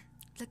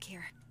 Look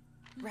here.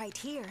 Right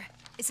here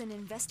is an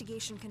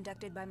investigation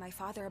conducted by my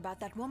father about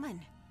that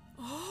woman.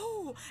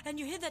 Oh, and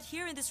you hid that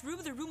here in this room,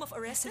 the room of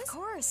Orestes? Yes, of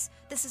course.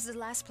 This is the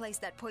last place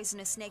that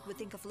poisonous snake would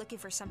think of looking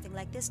for something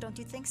like this, don't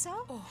you think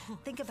so? Oh.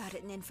 Think about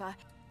it, Ninfa.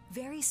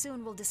 Very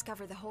soon we'll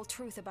discover the whole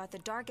truth about the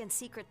dark and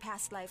secret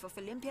past life of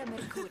Olympia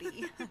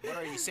Mercuri. What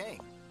are you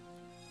saying?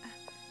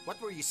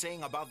 What were you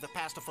saying about the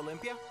past of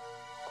Olympia?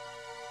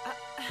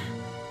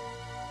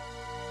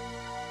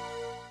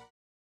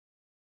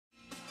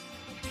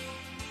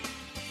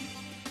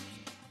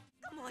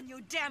 Come on,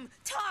 you damn...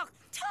 Talk!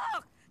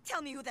 Talk!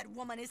 Tell me who that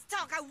woman is.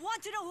 Talk! I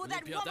want to know who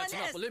that woman that's is!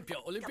 enough.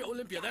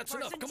 Olympia, that's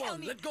enough. Come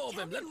on, let go of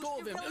him. Let go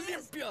of him.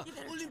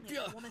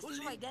 Olympia,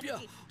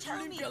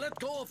 let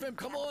go of him.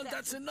 Come on,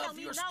 that's enough.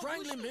 You're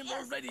strangling him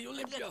already,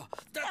 Olympia.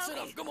 That's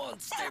enough. Come on,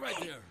 stay right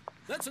there.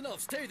 That's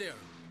enough. Stay there.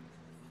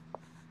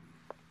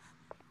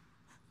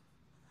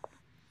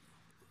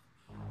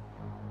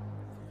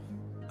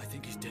 I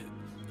think he's dead.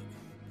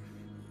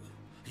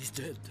 He's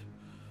dead.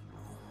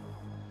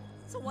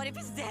 So what if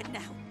he's dead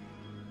now?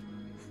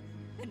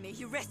 And may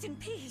he rest in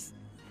peace.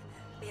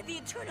 May the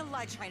eternal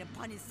light shine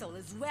upon his soul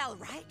as well,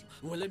 right?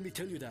 Well, let me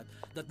tell you that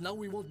now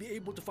we won't be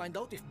able to find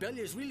out if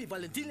Belia is really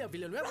Valentina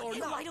Villanueva or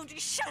not. Why don't you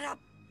shut up?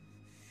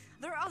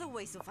 There are other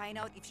ways to find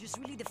out if she's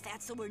really the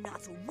fatso or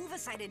not, so move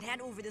aside and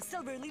hand over the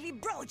silver lily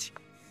brooch.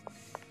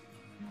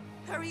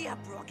 Hurry up,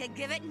 Rock, and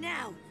give it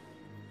now.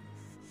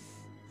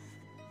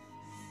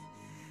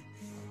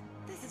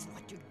 This is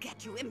what you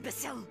get, you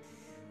imbecile.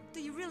 Do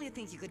you really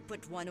think you could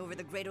put one over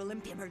the great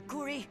Olympia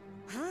Mercuri?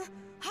 Huh?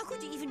 How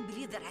could you even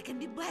believe that I can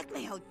be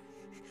blackmailed?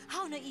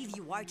 How naive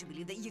you are to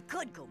believe that you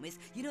could, Gomez.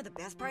 You know the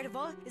best part of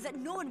all is that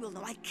no one will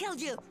know I killed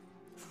you.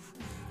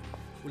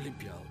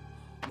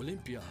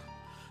 Olympia,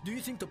 do you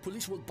think the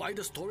police will buy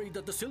the story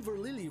that the Silver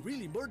Lily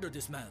really murdered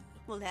this man?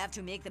 We'll have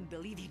to make them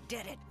believe he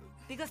did it.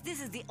 Because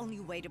this is the only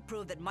way to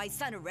prove that my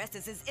son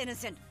Orestes is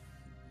innocent.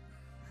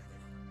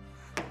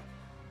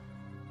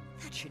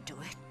 That should do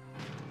it.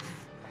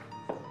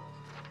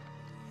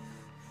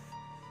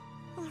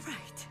 All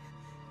right.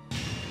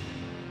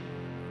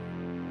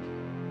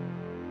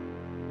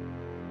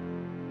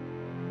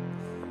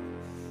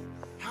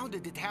 How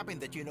did it happen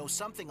that you know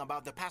something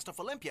about the past of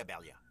Olympia,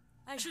 Belia?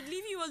 I should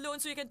leave you alone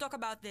so you can talk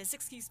about this.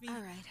 Excuse me. All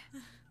right.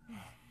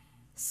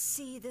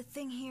 See, the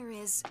thing here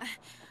is...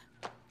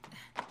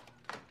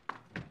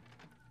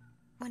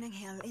 Juan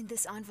Angel, in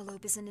this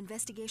envelope is an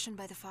investigation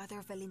by the father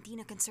of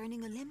Valentina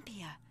concerning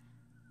Olympia.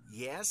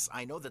 Yes,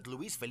 I know that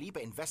Luis Felipe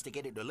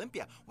investigated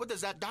Olympia. What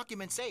does that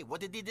document say? What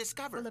did he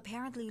discover? Well,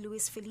 apparently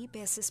Luis Felipe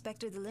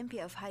suspected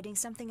Olympia of hiding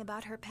something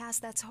about her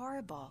past that's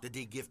horrible. Did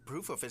he give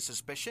proof of his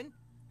suspicion?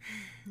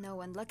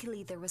 No,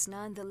 unluckily there was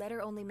none. The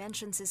letter only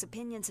mentions his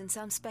opinions and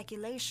some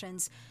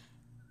speculations.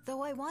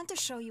 Though I want to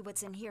show you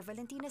what's in here,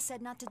 Valentina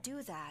said not to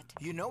do that.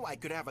 You know, I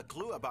could have a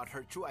clue about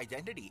her true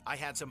identity. I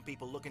had some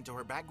people look into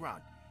her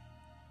background.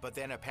 But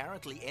then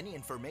apparently any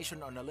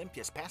information on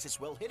Olympia's past is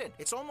well hidden.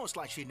 It's almost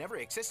like she never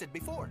existed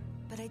before.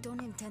 But I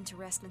don't intend to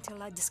rest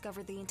until I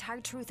discover the entire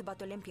truth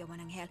about Olympia,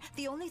 Juan Angel.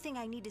 The only thing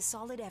I need is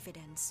solid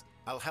evidence.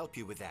 I'll help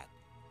you with that.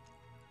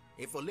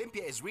 If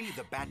Olympia is really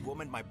the bad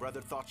woman my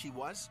brother thought she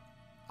was,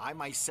 I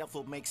myself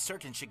will make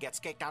certain she gets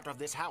kicked out of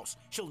this house.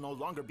 She'll no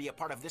longer be a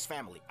part of this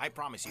family. I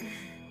promise you.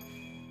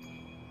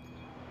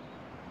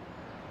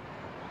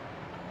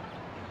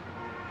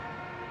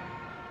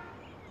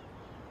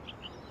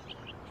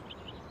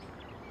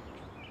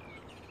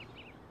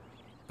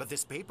 But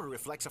this paper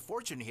reflects a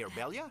fortune here,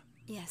 Belia.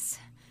 Yes.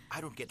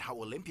 I don't get how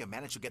Olympia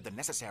managed to get the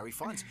necessary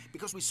funds,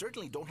 because we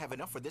certainly don't have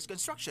enough for this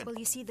construction. Well,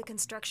 you see, the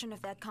construction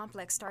of that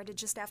complex started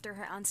just after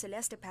her Aunt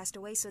Celeste passed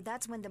away, so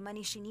that's when the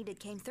money she needed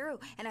came through.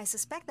 And I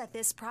suspect that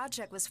this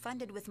project was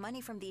funded with money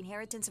from the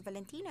inheritance of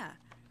Valentina.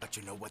 But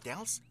you know what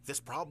else?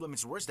 This problem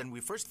is worse than we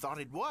first thought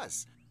it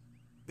was.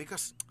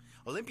 Because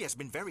Olympia has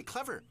been very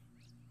clever.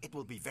 It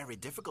will be very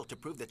difficult to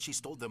prove that she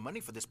stole the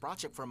money for this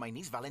project from my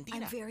niece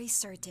Valentina. I'm very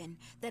certain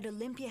that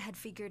Olympia had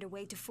figured a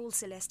way to fool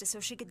Celeste so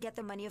she could get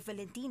the money of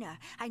Valentina.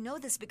 I know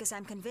this because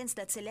I'm convinced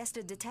that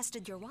Celeste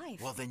detested your wife.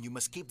 Well, then you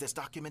must keep these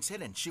documents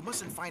hidden. She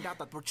mustn't find out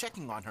that we're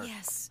checking on her.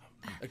 Yes.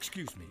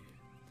 Excuse me.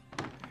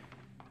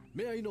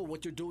 May I know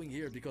what you're doing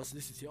here, because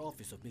this is the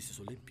office of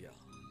Mrs. Olympia?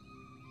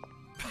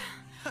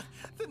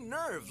 The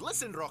nerve!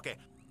 Listen, Roque.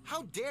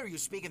 How dare you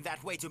speak in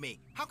that way to me?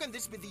 How can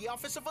this be the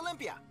office of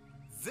Olympia?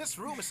 This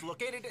room is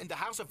located in the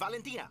house of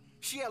Valentina.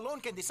 She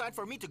alone can decide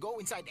for me to go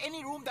inside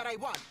any room that I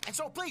want. And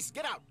so please,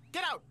 get out!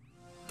 Get out!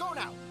 Go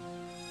now!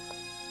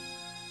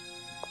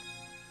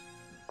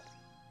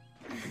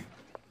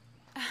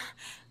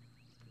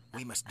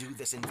 We must do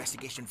this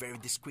investigation very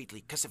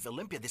discreetly, because if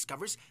Olympia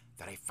discovers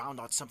that I found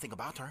out something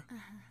about her,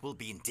 we'll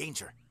be in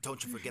danger.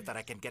 Don't you forget that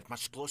I can get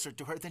much closer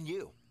to her than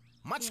you.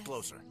 Much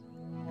closer.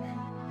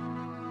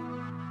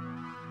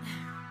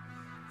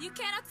 You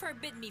cannot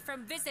forbid me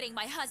from visiting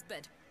my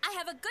husband. I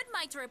have a good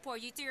mind to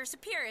report you to your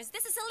superiors.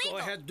 This is illegal.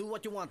 Go ahead, do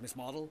what you want, Miss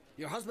Model.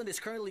 Your husband is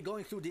currently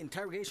going through the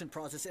interrogation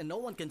process and no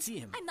one can see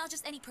him. I'm not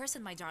just any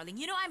person, my darling.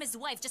 You know I'm his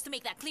wife, just to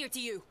make that clear to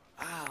you.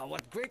 Ah,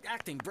 what great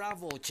acting.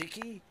 Bravo,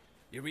 Chicky.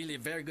 You're really a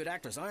very good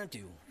actress, aren't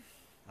you?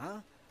 Huh?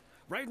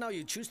 Right now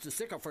you choose to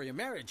stick up for your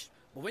marriage.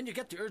 But when you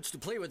get the urge to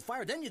play with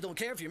fire, then you don't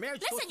care if your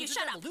marriage goes to the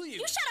devil, do you?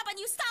 You shut up and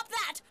you stop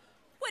that!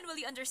 When will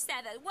you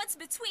understand that what's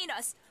between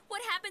us,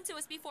 what happened to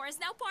us before, is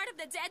now part of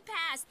the dead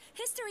past?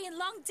 History and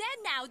long dead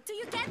now. Do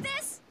you get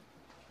this?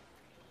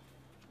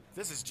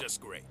 This is just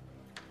great.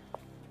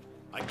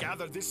 I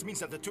gather this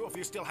means that the two of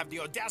you still have the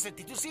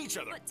audacity to see each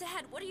other. But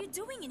Dad, what are you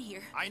doing in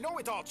here? I know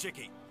it all,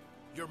 Chicky.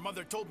 Your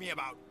mother told me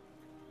about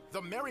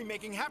the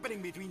merrymaking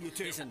happening between you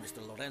two. Listen,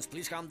 Mr. Lorenz,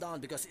 please calm down,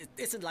 because it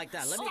isn't like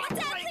that. Let me... Stop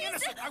playing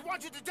innocent! I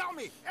want you to tell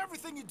me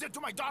everything you did to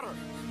my daughter.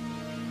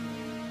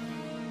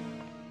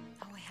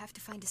 Oh, I have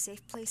to find a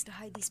safe place to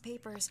hide these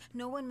papers.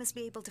 No one must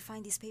be able to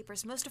find these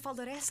papers, most of all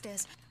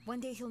Orestes. One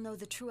day he'll know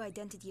the true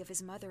identity of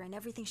his mother and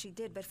everything she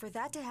did, but for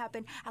that to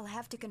happen, I'll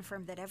have to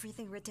confirm that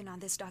everything written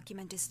on this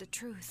document is the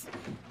truth.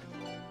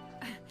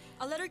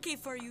 A letter came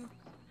for you.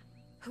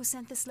 Who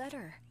sent this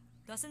letter?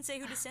 Doesn't say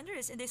who the sender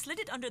is, and they slid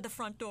it under the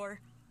front door.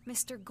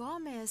 Mr.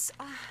 Gomez.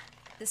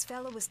 This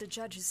fellow was the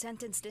judge who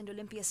sentenced in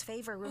Olympia's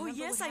favor. Remember oh,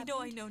 yes, what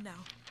I know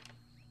now.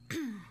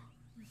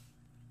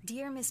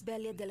 Dear Miss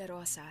Belia de la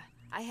Rosa,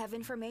 I have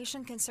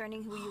information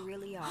concerning who you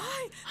really are.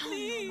 Hi,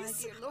 please. Oh, no, my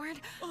dear Lord.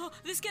 Oh,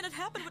 this cannot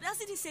happen. What else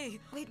did he say?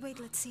 Wait,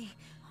 let's see.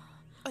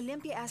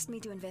 Olympia asked me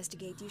to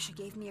investigate you. She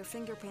gave me your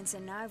fingerprints,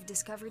 and now I've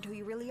discovered who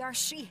you really are.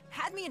 She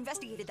had me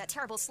investigated, that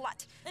terrible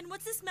slut. And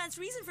what's this man's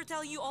reason for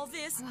telling you all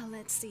this? Well,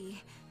 let's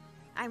see.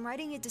 I'm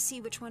writing it to see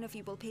which one of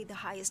you will pay the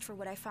highest for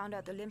what I found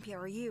out, Olympia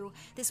or you.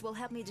 This will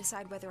help me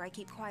decide whether I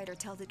keep quiet or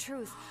tell the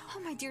truth. Oh,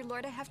 my dear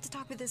Lord, I have to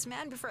talk with this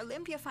man before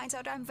Olympia finds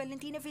out I'm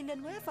Valentina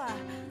Villanueva.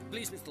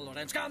 Please, Mr.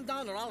 Lorenz, calm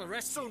down or I'll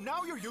arrest you. So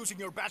now you're using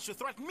your badge to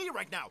threaten me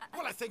right now.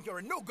 Well, I think you're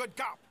a no-good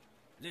cop.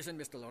 Listen,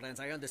 Mr.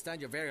 Lorenz, I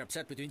understand you're very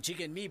upset between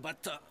Chica and me,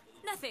 but...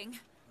 Nothing.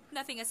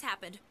 Nothing has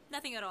happened.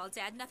 Nothing at all,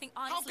 Dad. Nothing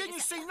honestly. How can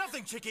you say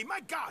nothing, Chicky? My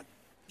God!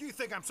 You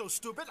think I'm so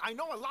stupid? I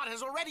know a lot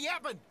has already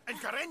happened. And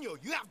Carreño,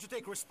 you have to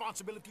take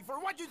responsibility for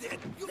what you did.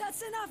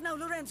 That's enough now,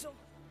 Lorenzo.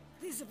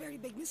 This is a very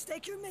big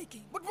mistake you're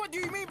making. But what do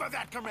you mean by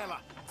that,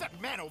 Carmela?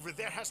 That man over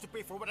there has to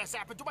pay for what has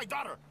happened to my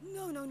daughter.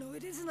 No,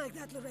 it isn't like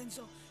that,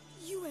 Lorenzo.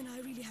 You and I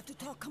really have to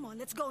talk. Come on,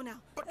 let's go now.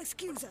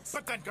 Excuse us.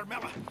 But then,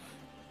 Carmela...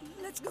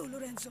 Let's go,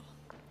 Lorenzo.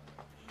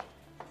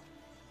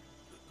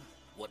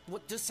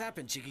 What just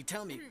happened, Chicky?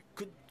 Tell me.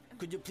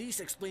 Could you please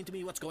explain to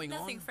me what's going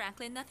on? Nothing,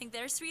 Franklin, nothing.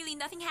 There's really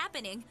nothing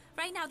happening.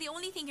 Right now, the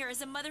only thing here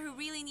is a mother who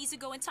really needs to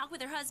go and talk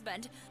with her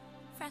husband.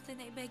 Franklin,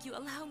 I beg you,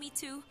 allow me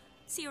to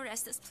see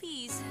Orestes,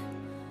 please.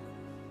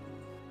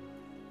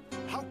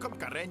 How come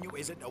Carreño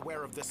isn't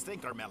aware of this thing,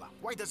 Carmela?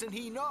 Why doesn't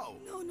he know?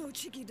 No,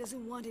 Chicky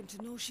doesn't want him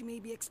to know she may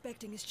be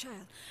expecting his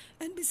child.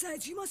 And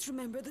besides, you must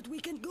remember that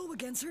we can go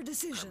against her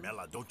decision.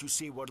 Carmela, don't you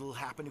see what'll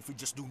happen if we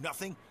just do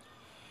nothing?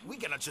 We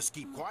cannot just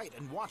keep quiet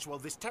and watch while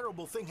this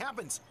terrible thing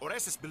happens.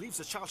 Orestes believes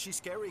the child she's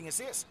carrying is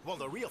his, while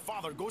the real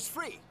father goes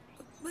free.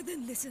 But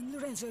then listen,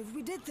 Lorenzo, if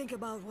we did think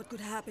about what could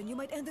happen, you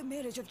might end the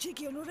marriage of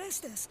Chicky and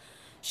Orestes.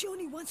 She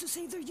only wants to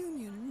save their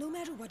union, no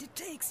matter what it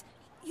takes.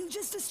 You'll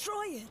just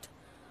destroy it.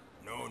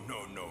 No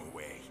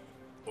way.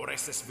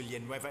 Orestes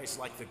Villanueva is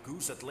like the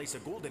goose that lays the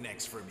golden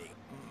eggs for me.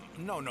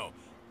 No.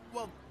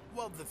 Well,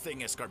 the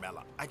thing is,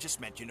 Carmela, I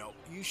just meant,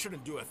 you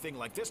shouldn't do a thing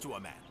like this to a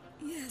man.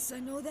 Yes, I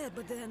know that,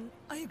 but then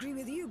I agree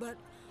with you, but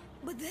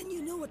then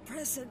you know at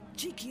present,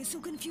 Chicky is so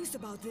confused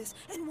about this.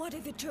 And what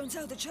if it turns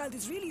out the child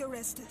is really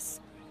Orestes?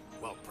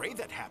 Well, pray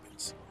that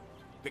happens.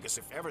 Because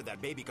if ever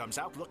that baby comes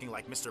out looking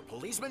like Mr.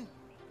 Policeman,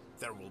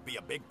 there will be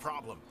a big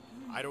problem.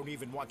 I don't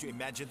even want to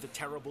imagine the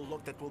terrible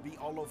look that will be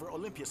all over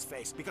Olympia's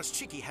face because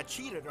Chicky had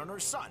cheated on her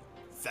son.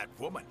 That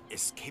woman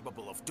is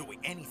capable of doing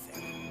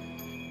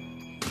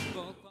anything.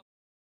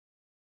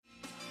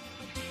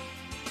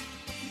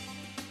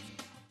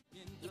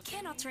 You can't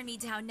cannot turn me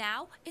down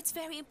now. It's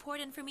very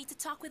important for me to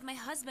talk with my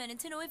husband and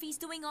to know if he's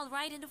doing all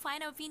right and to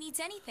find out if he needs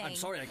anything. I'm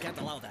sorry, I can't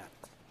allow that.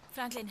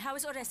 Franklin, how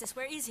is Orestes?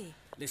 Where is he?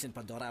 Listen,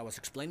 Pandora, I was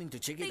explaining to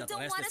Chicky They that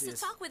don't Orestes want us is...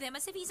 to talk with him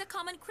as if he's a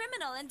common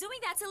criminal, and doing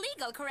that's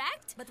illegal,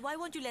 correct? But why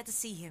won't you let us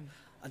see him?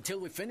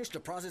 Until we finish the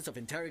process of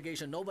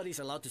interrogation, nobody's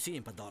allowed to see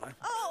him, Pandora.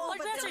 Oh, What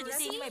but dress the are you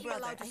Orestes seeing? might be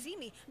allowed to see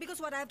me because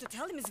what I have to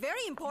tell him is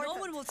very important. No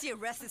one will see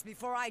Orestes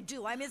before I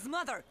do. I'm his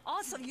mother.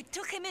 Also, you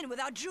took him in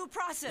without due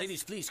process.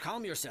 Ladies, please,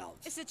 calm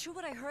yourselves. Is it true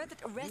what I heard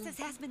that Orestes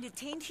has been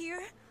detained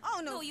here?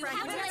 Oh, no, No, you Frank,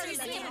 have to let really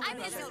us see him. let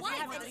I'm his him wife.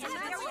 have I'm it.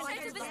 very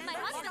excited to visit my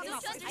husband. Don't you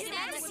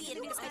understand? To see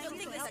it because I don't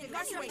think this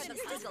incarceration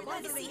is legal. I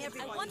want to see him.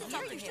 I want to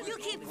talk to him. You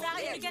keep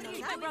quiet. You're gonna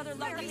keep my brother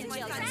locked up in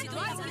jail. Frank, do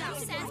you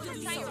understand what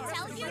I'm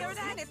trying to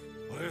tell you?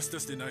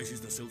 Orestes denies he's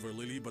the Silver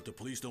Lily, but the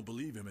police don't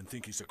believe him and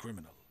think he's a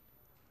criminal.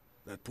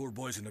 That poor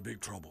boy's in a big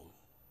trouble.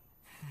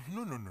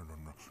 No,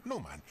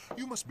 man.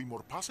 You must be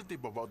more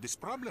positive about this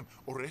problem.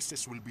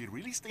 Orestes will be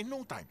released in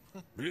no time.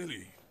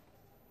 Really?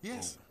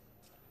 Yes. Oh.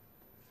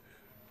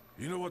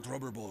 You know what,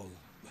 Rubber Ball?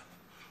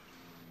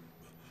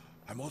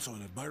 I'm also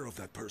an admirer of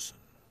that person.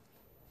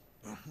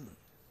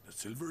 The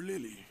Silver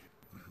Lily.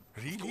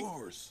 Really? Of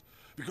course.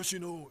 Because, you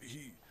know,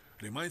 he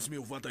reminds me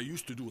of what I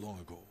used to do long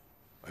ago.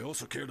 I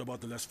also cared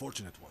about the less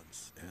fortunate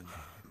ones, and...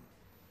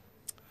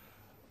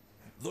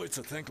 though it's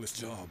a thankless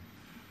job,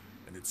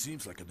 and it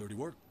seems like a dirty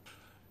work,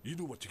 you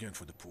do what you can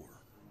for the poor.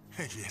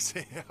 Yes,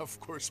 of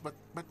course, but...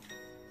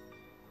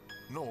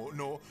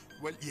 No.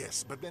 Well,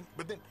 yes, but then...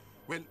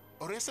 Well,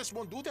 Orestes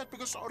won't do that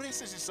because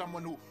Orestes is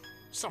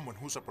someone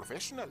who's a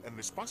professional and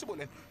responsible,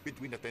 and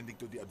between attending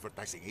to the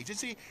advertising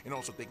agency and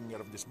also taking care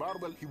of this bar,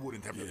 well, he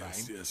wouldn't have the time.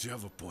 Yes, you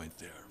have a point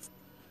there.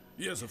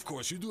 Yes, of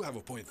course, you do have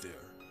a point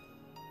there.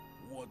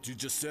 What you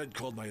just said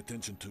called my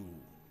attention to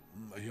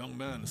a young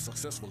man, as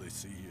successful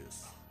as he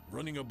is,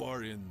 running a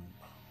bar in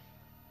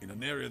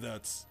an area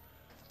that's...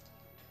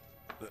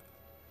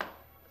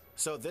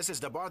 So this is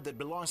the bar that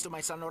belongs to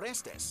my son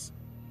Orestes.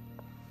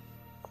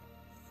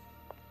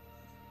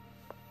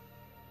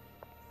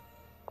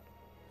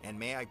 And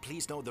may I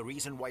please know the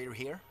reason why you're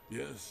here?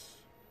 Yes,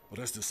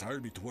 Orestes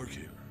hired me to work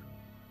here.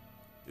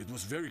 It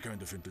was very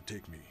kind of him to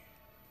take me.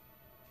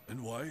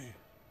 And why?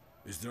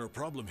 Is there a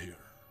problem here?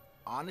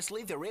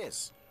 Honestly, there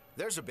is.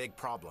 There's a big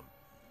problem.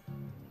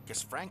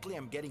 Because frankly,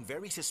 I'm getting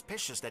very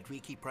suspicious that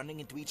we keep running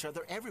into each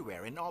other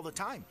everywhere and all the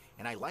time.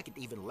 And I like it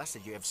even less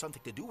that you have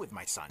something to do with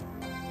my son.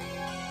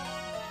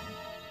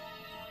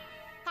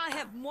 I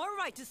have more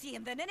right to see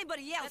him than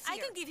anybody else I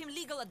here. can give him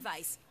legal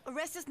advice.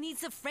 Orestes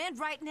needs a friend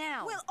right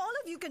now. Well, all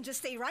of you can just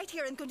stay right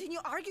here and continue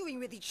arguing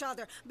with each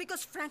other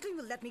because Franklin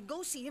will let me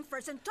go see him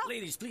first and talk.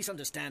 Ladies, please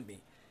understand me.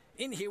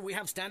 In here, we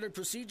have standard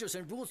procedures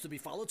and rules to be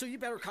followed, so you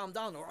better calm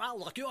down or I'll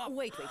lock you up.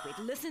 Wait.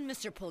 Listen,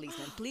 Mr.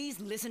 Policeman. Please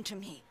listen to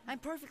me. I'm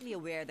perfectly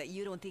aware that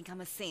you don't think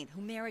I'm a saint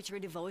who merits your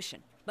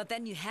devotion. But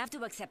then you have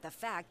to accept the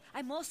fact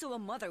I'm also a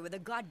mother with a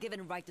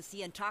God-given right to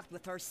see and talk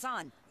with her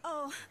son.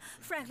 Oh,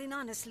 Franklin,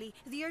 honestly,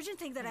 the urgent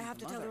thing that I have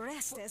to tell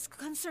Orestes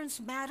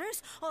concerns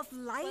matters of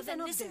life Well, then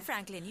and of listen, death.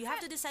 Franklin. You have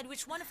to decide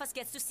which one of us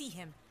gets to see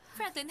him.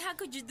 Franklin, how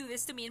could you do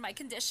this to me in my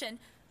condition?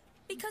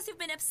 Because you've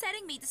been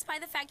upsetting me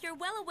despite the fact you're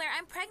well aware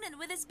I'm pregnant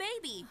with his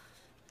baby.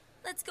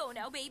 Let's go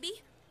now,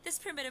 baby. This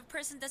primitive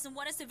person doesn't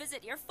want us to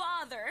visit your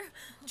father.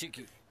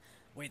 Chicky,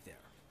 wait there.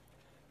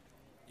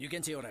 You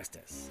can see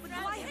Orestes. No, that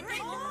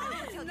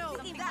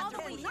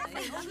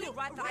has nothing to do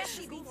with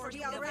Orestes before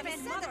the already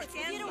said that it's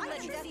You don't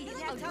let me see him.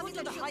 I'll go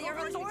to the higher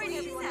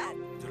authorities.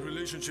 The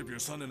relationship your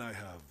son and I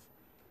have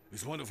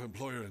is one of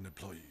employer and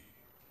employee.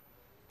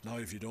 Now,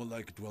 if you don't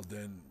like it, well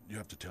then, you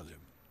have to tell him.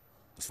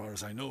 As far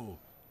as I know,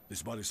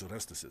 this body's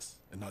Orestes'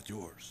 and not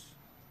yours.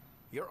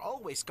 You're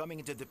always coming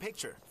into the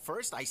picture.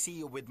 First, I see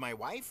you with my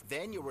wife,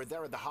 then you were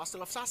there at the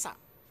hostel of Sasa.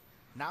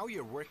 Now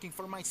you're working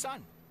for my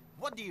son.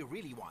 What do you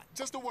really want?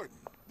 Just a word.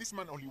 This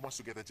man only wants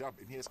to get a job,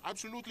 and he has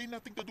absolutely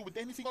nothing to do with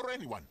anything or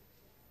anyone.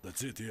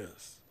 That's it,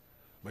 yes.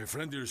 My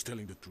friend here is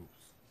telling the truth.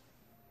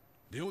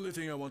 The only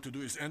thing I want to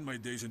do is end my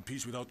days in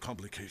peace without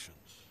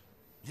complications.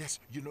 Yes,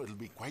 you know, it'll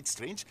be quite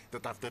strange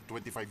that after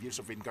 25 years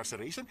of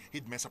incarceration,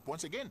 he'd mess up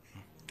once again.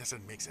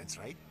 Doesn't make sense,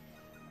 right?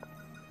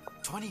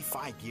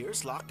 25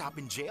 years locked up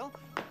in jail?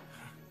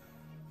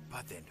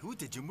 But then who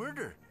did you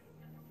murder?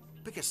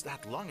 Because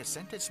that longest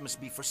sentence must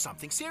be for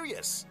something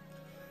serious.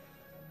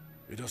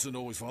 It doesn't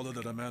always follow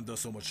that a man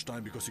does so much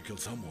time because he killed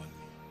someone.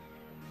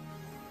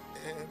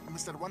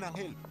 Mr. Juan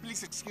Angel,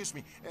 please excuse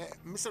me.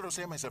 Mr.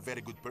 Rosema is a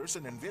very good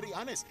person and very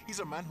honest.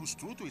 He's a man who's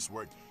true to his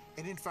word.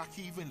 And in fact,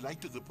 he even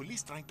lied to the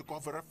police trying to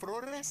cover up for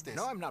Orestes.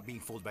 No, I'm not being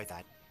fooled by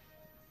that.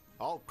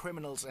 All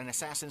criminals and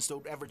assassins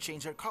don't ever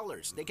change their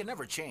colors. They can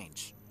never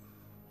change.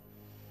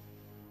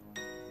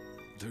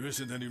 There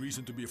isn't any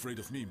reason to be afraid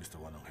of me, Mr.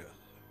 Juan Angel.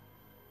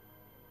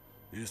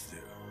 Is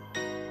there?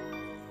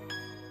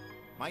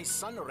 My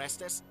son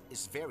Orestes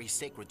is very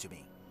sacred to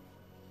me.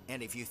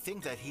 And if you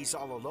think that he's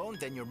all alone,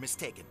 then you're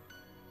mistaken.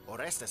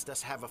 Orestes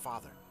does have a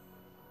father.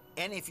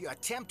 And if you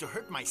attempt to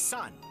hurt my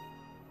son,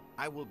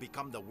 I will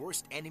become the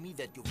worst enemy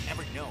that you've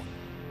ever known.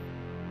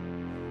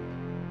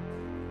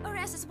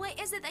 Orestes, why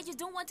is it that you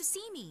don't want to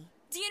see me?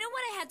 Do you know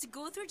what I had to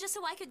go through just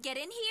so I could get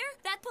in here?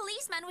 That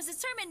policeman was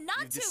determined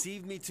not You've to...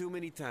 deceived me too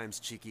many times,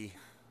 Chiqui.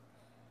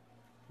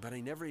 But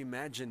I never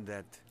imagined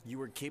that you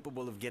were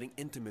capable of getting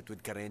intimate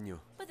with Carreño.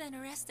 But then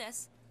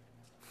Orestes...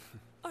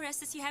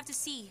 Orestes, you have to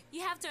see.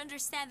 You have to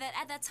understand that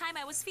at that time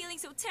I was feeling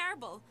so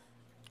terrible.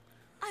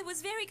 I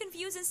was very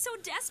confused and so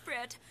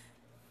desperate.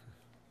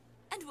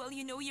 And well,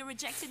 you know, you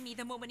rejected me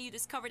the moment you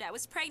discovered I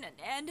was pregnant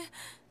and...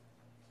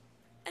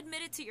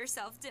 admitted to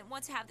yourself didn't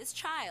want to have this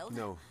child.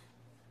 No.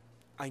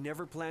 I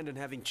never planned on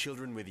having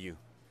children with you.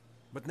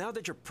 But now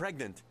that you're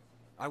pregnant,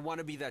 I want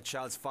to be that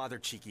child's father,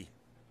 Chiqui.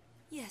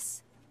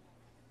 Yes.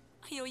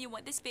 I know you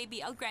want this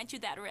baby. I'll grant you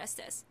that,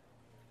 Orestes.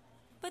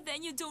 But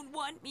then you don't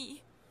want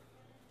me.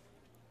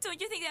 Don't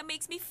you think that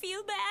makes me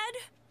feel bad?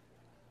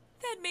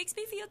 That makes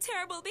me feel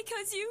terrible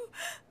because you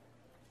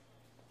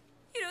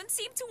don't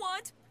seem to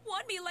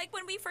want me like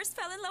when we first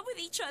fell in love with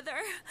each other.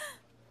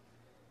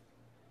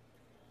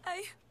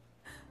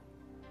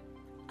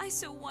 I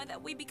so want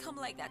that we become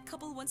like that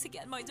couple once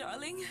again, my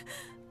darling.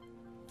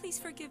 Please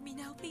forgive me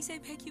now. Please, I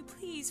beg you,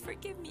 please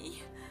forgive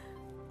me.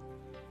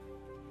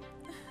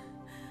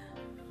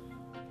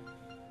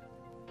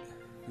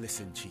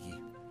 Listen,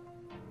 Chiqui.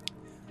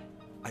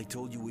 I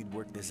told you we'd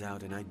work this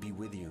out and I'd be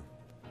with you.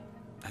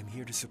 I'm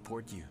here to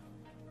support you.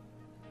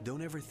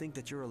 Don't ever think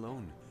that you're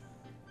alone.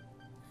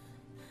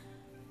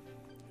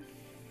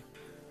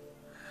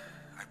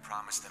 I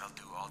promise that I'll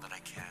do all that I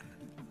can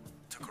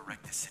to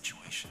correct this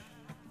situation.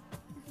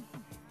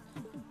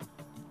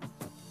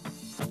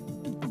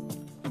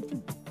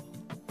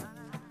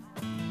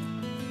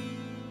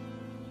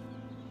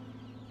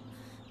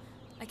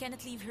 I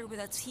cannot leave her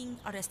without seeing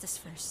Orestes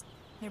first.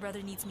 My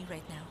brother needs me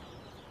right now.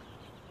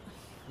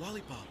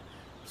 Lollipop,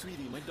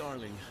 sweetie, my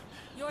darling.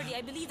 Yordi,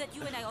 I believe that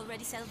you and I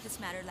already settled this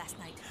matter last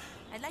night.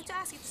 I'd like to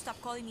ask you to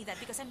stop calling me that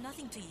because I'm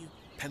nothing to you.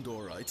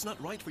 Pandora, it's not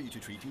right for you to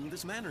treat me in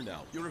this manner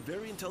now. You're a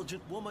very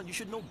intelligent woman. You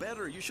should know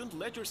better. You shouldn't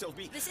let yourself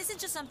be... This isn't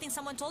just something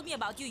someone told me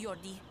about you,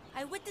 Yordi.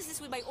 I witnessed this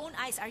with my own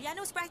eyes. Ariana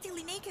was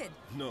practically naked.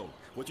 No.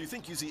 What you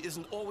think you see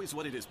isn't always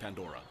what it is,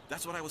 Pandora.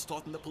 That's what I was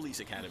taught in the police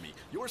academy.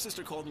 Your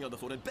sister called me on the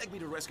phone and begged me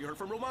to rescue her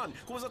from Roman,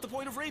 who was at the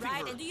point of raping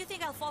her. Right, and do you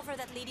think I'll fall for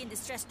that lady in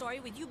distress story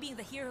with you being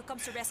the hero who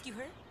comes to rescue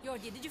her?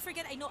 Yordi, did you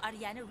forget I know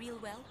Ariana real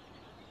well?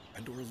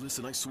 Pandora,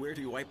 listen, I swear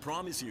to you, I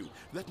promise you,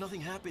 let nothing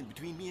happen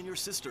between me and your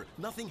sister.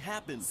 Nothing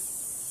happened.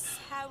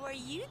 How are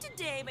you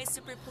today, my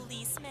super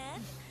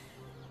policeman?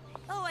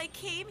 Oh, I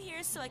came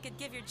here so I could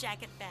give your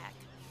jacket back.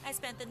 I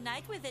spent the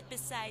night with it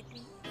beside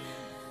me.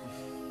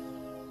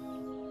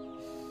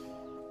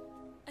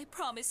 I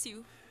promise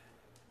you,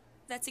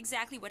 that's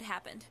exactly what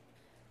happened.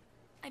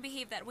 I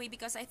behaved that way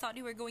because I thought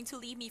you were going to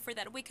leave me for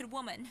that wicked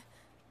woman.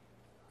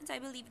 And I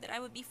believed that I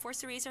would be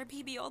forced to raise our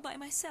baby all by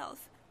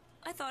myself.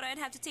 I thought I'd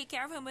have to take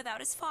care of him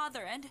without his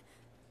father, and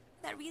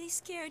that really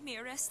scared me,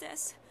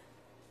 Orestes.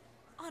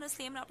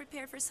 Honestly, I'm not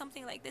prepared for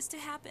something like this to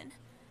happen.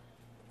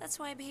 That's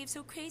why I behaved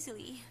so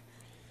crazily.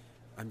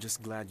 I'm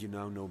just glad you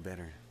now know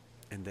better,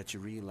 and that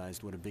you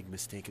realized what a big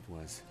mistake it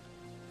was.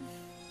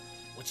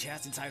 What she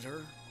has inside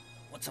her,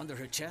 what's under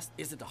her chest,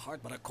 isn't a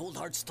heart but a cold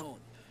hard stone.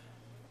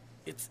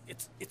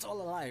 It's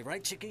all a lie,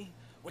 right, Chiqui?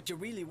 What you're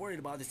really worried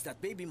about is that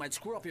baby might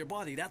screw up your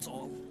body, that's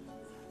all.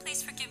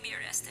 Please forgive me,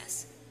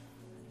 Orestes.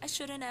 I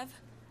shouldn't have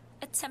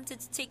attempted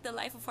to take the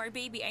life of our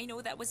baby. I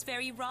know that was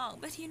very wrong,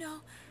 but you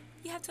know,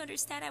 you have to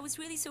understand I was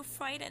really so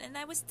frightened and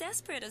I was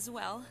desperate as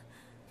well.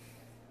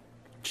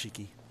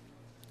 Chiqui,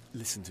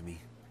 listen to me.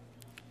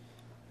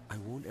 I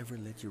won't ever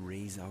let you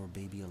raise our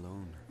baby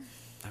alone.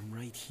 I'm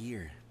right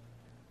here.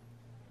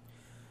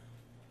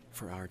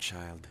 For our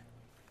child.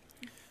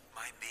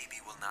 My baby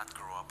will not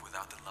grow up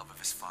without the love of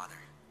his father.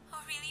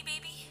 Oh, really,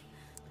 baby?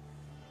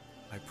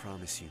 I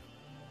promise you.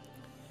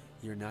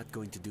 You're not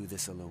going to do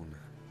this alone.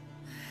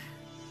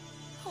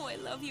 Oh, I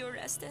love you,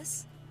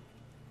 Orestes.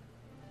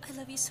 I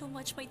love you so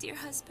much, my dear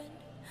husband.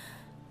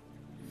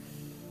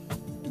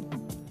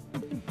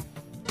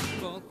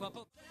 Poco a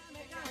poco me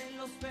caen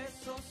los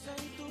besos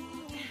en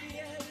tu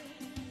piel,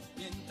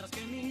 mientras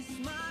que mis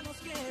manos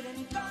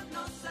quieren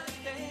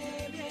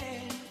conocerte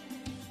bien,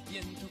 y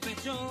en tu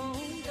pecho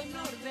un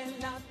temblor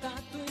delata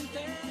tu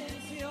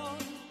intención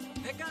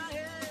de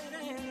caer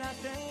en la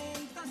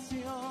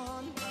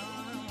tentación.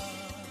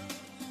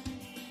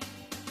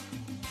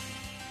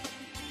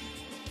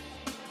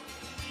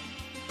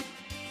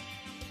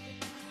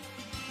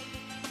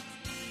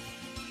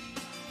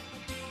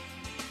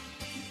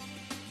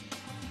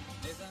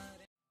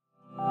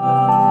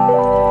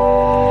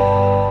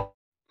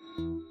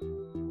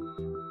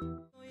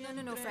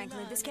 No,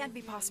 Franklin, this can't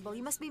be possible.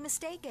 You must be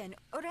mistaken.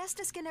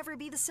 Orestes can never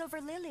be the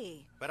Silver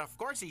Lily. But of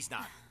course he's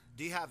not.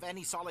 Do you have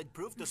any solid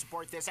proof to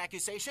support this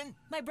accusation?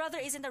 My brother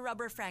isn't a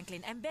robber,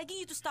 Franklin. I'm begging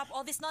you to stop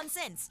all this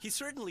nonsense. He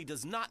certainly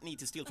does not need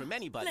to steal from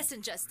anybody.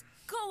 Listen, just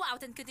go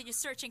out and continue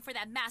searching for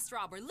that masked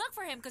robber. Look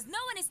for him, because no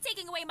one is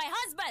taking away my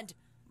husband!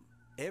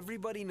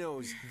 Everybody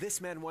knows this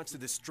man wants to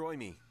destroy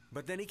me.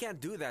 But then he can't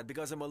do that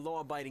because I'm a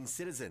law-abiding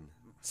citizen.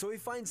 So he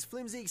finds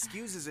flimsy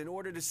excuses in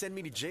order to send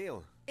me to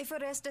jail. If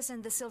Orestes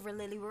and the Silver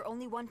Lily were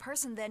only one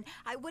person, then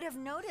I would have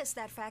noticed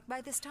that fact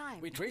by this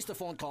time. We traced the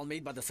phone call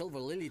made by the Silver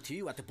Lily to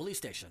you at the police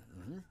station.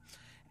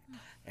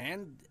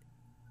 And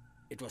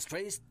it was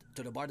traced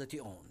to the bar that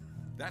you own.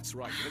 That's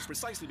right, and it's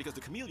precisely because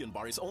the Chameleon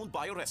Bar is owned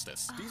by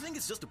Orestes. Do you think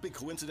it's just a big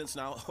coincidence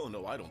now? Oh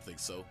no, I don't think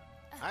so.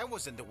 I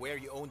wasn't aware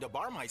you owned a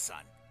bar, my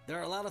son. There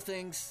are a lot of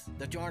things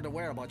that you aren't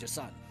aware about your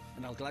son,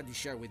 and I'll gladly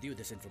share with you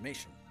this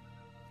information.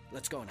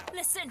 Let's go now.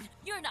 Listen,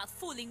 you're not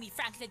fooling me,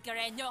 Franklin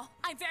Carreño.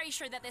 I'm very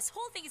sure that this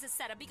whole thing is a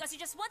setup because you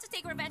just want to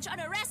take revenge on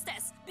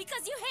Orestes.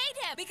 Because you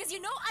hate him. Because you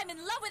know I'm in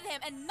love with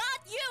him and not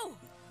you.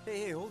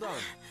 Hey, hold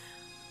on.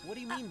 What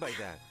do you mean by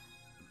that?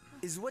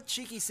 Is what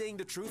Cheeky saying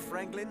the truth,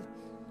 Franklin?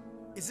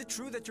 Is it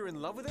true that you're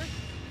in love with her?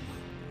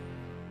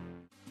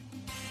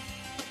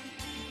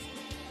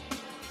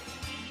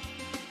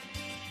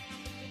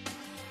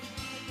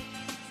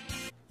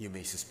 You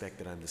may suspect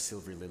that I'm the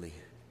Silver Lily,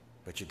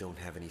 but you don't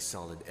have any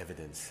solid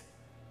evidence.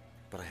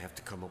 But I have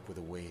to come up with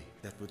a way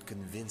that would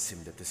convince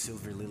him that the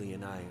Silver Lily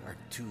and I are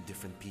two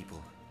different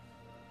people.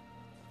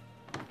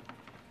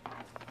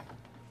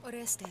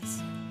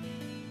 Orestes.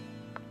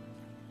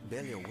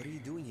 Belia, what are you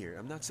doing here?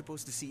 I'm not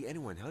supposed to see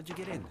anyone. How'd you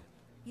get in?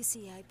 You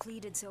see, I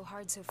pleaded so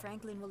hard so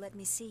Franklin will let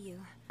me see you.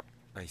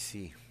 I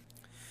see.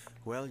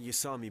 Well, you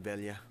saw me,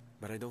 Belia,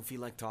 but I don't feel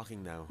like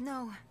talking now.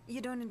 No,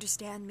 you don't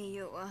understand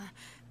me.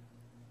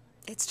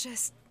 It's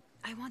just,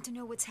 I want to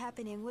know what's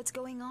happening, what's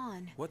going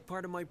on. What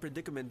part of my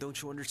predicament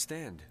don't you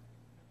understand?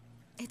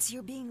 It's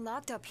your being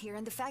locked up here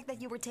and the fact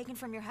that you were taken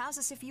from your house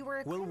as if you were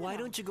a criminal. Why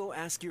don't you go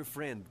ask your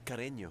friend,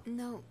 Carreño?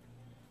 No.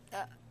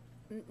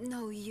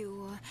 No,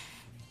 you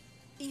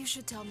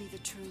should tell me the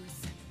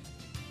truth.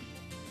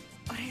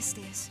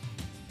 Orestes,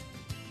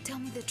 tell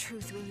me the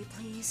truth, will you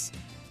please?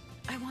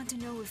 I want to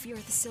know if you're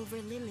the Silver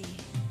Lily.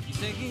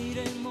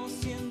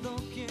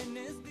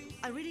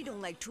 I really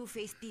don't like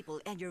two-faced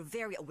people, and you're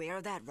very aware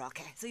of that,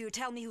 Roque. So you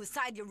tell me whose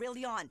side you're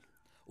really on.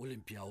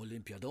 Olympia,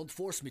 don't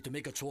force me to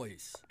make a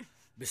choice.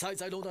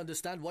 Besides, I don't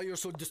understand why you're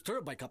so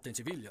disturbed by Captain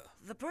Sevilla.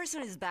 The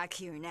person is back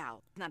here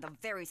now. Not the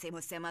very same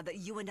Josema that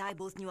you and I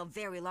both knew a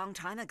very long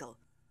time ago.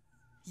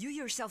 You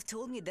yourself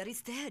told me that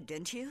he's dead,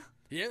 didn't you?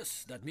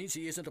 Yes, that means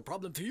he isn't a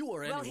problem to you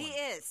or anyone. Well, he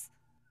is.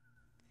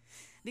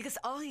 Because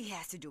all he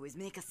has to do is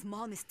make a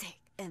small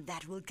mistake, and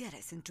that will get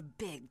us into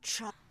big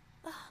trouble.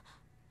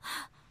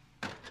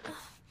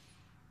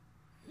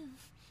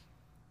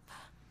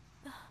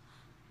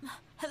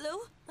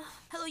 Hello?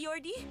 Hello,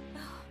 Yordi?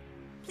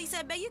 Please,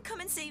 I beg you, come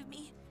and save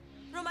me.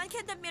 Roman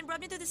kidnapped me and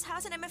brought me to this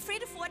house, and I'm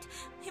afraid of what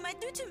he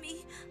might do to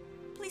me.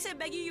 Please, I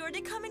beg you,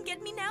 Yordi, come and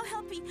get me now.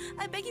 Help me.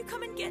 I beg you,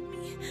 come and get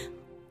me.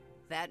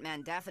 That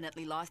man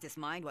definitely lost his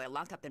mind while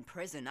locked up in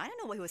prison. I don't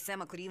know why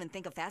Josema could even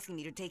think of asking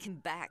me to take him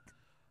back.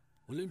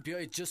 Olympia,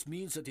 it just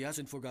means that he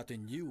hasn't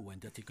forgotten you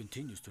and that he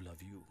continues to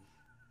love you.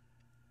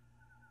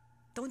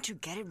 Don't you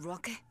get it,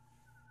 Roque?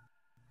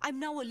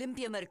 I'm now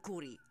Olympia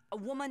Mercuri, a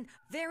woman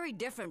very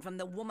different from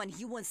the woman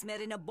he once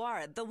met in a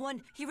bar, the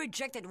one he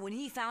rejected when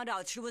he found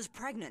out she was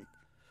pregnant.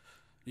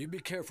 You be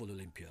careful,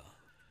 Olympia.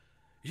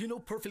 You know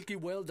perfectly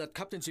well that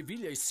Captain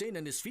Sevilla is sane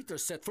and his feet are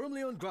set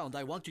firmly on ground.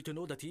 I want you to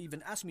know that he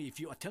even asked me if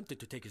you attempted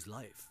to take his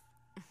life.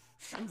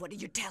 And what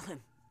did you tell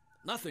him?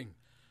 Nothing.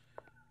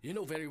 You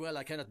know very well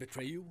I cannot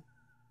betray you.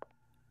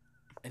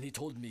 And he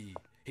told me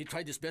he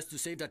tried his best to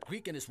save that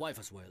Greek and his wife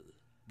as well.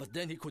 But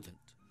then he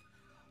couldn't.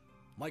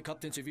 My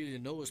Captain Sevilla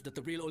knows that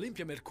the real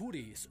Olympia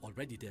Mercuri is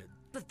already dead.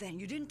 But then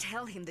you didn't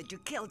tell him that you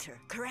killed her,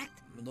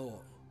 correct?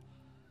 No.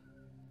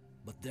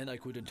 But then I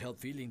couldn't help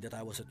feeling that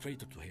I was a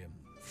traitor to him.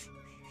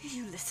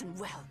 You listen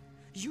well.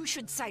 You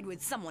should side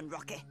with someone,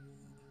 Roque.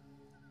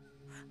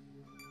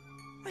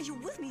 Are you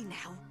with me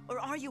now, or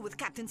are you with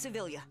Captain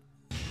Sevilla?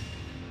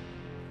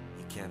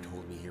 You can't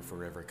hold me here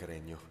forever,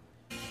 Carreño.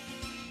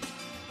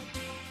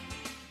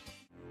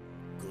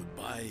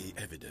 Goodbye,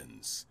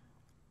 evidence.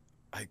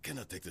 I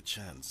cannot take the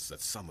chance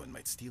that someone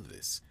might steal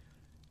this.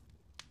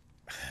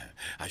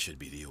 I should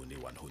be the only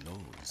one who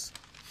knows.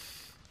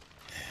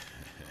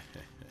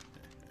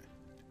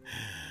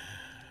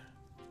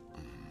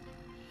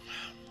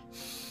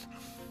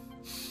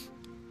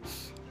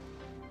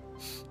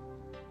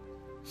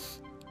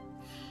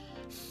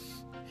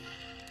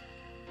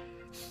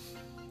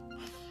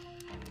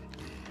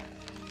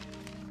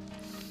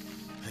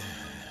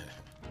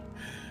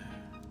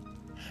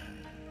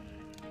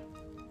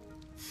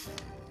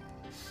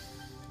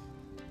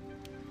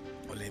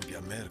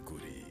 Olympia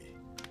Mercury.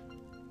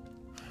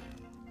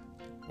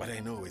 What I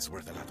know is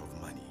worth a lot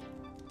of money.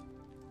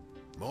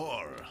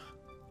 More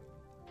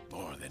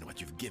than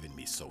what you've given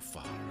me so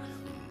far.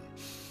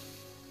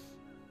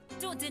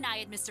 Don't deny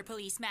it, Mr.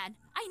 Policeman.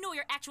 I know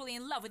you're actually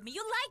in love with me.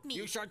 You like me.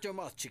 You shut your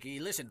mouth, Chicky.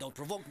 Listen, don't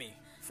provoke me.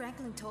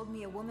 Franklin told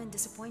me a woman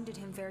disappointed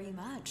him very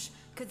much.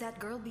 Could that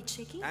girl be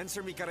Chicky?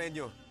 Answer me,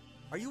 Carreño.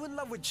 Are you in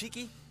love with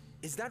Chicky?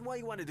 Is that why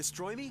you want to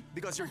destroy me?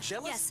 Because you're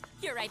jealous? Yes,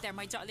 you're right there,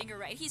 my darling. You're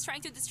right. He's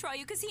trying to destroy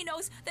you because he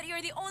knows that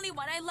you're the only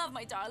one I love,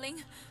 my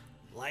darling.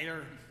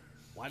 Liar.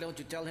 Why don't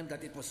you tell him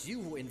that it was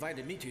you who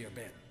invited me to your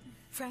bed?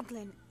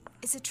 Franklin,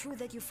 Is it true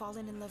that you've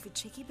fallen in love with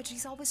Chicky, but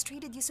she's always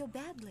treated you so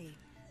badly?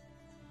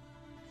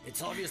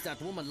 It's obvious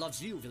that woman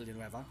loves you,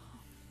 Villanueva.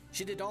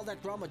 She did all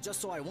that drama just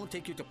so I won't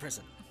take you to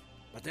prison.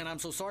 But then I'm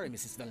so sorry,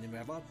 Mrs.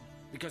 Villanueva,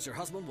 because your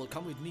husband will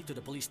come with me to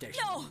the police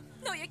station. No!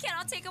 No, you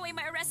cannot take away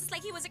my Orestes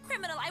like he was a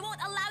criminal. I won't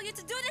allow you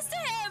to do this to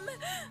him!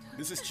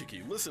 Mrs.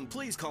 Chicky, listen,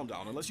 please calm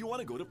down unless you want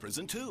to go to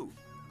prison too.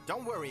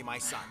 Don't worry, my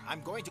son.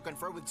 I'm going to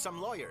confer with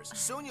some lawyers.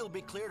 Soon you'll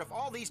be cleared of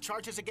all these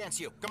charges against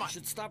you. Come on. You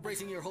should stop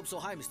raising your hopes so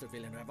high, Mr.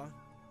 Villanueva.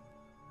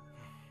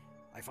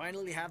 I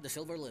finally have the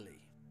Silver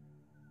Lily.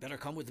 Better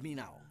come with me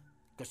now,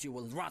 because you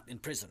will rot in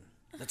prison.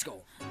 Let's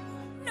go.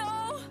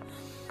 No!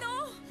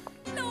 No!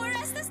 No,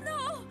 Orestes,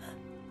 no!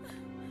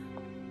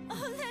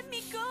 Oh, let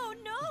me go,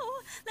 no!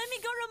 Let me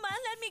go, Roman,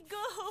 let me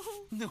go!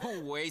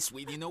 No way,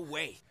 sweetie, no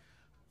way.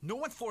 No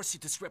one forced you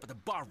to strip at the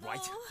bar, right?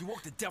 You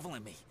woke the devil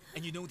in me,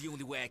 and you know the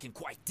only way I can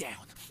quiet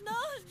down. No,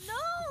 no!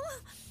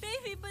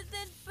 Baby, but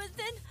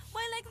then,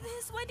 why like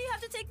this? Why do you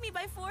have to take me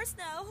by force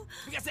now?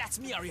 Because that's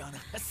me, Ariana,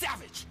 a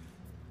savage!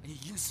 And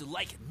you used to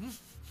like it, hmm?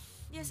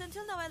 Yes,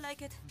 until now I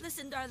like it.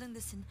 Listen, darling,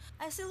 listen.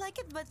 I still like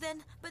it, but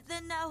then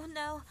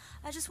now,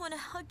 I just want to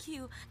hug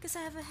you, because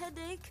I have a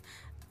headache.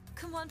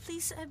 Come on,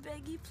 please, I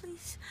beg you,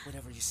 please.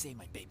 Whatever you say,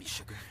 my baby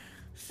sugar.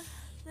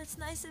 That's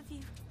nice of you.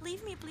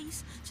 Leave me,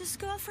 please. Just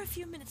go out for a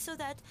few minutes so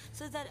that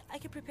I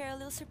can prepare a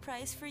little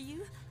surprise for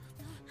you.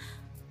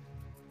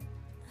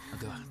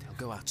 I'll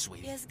go out,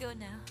 sweetie. Yes, go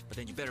now. But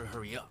then you better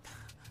hurry up.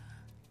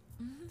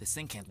 This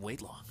thing can't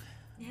wait long.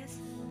 Yes.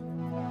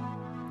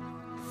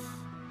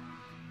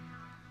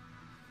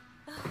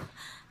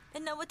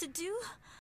 And now what to do?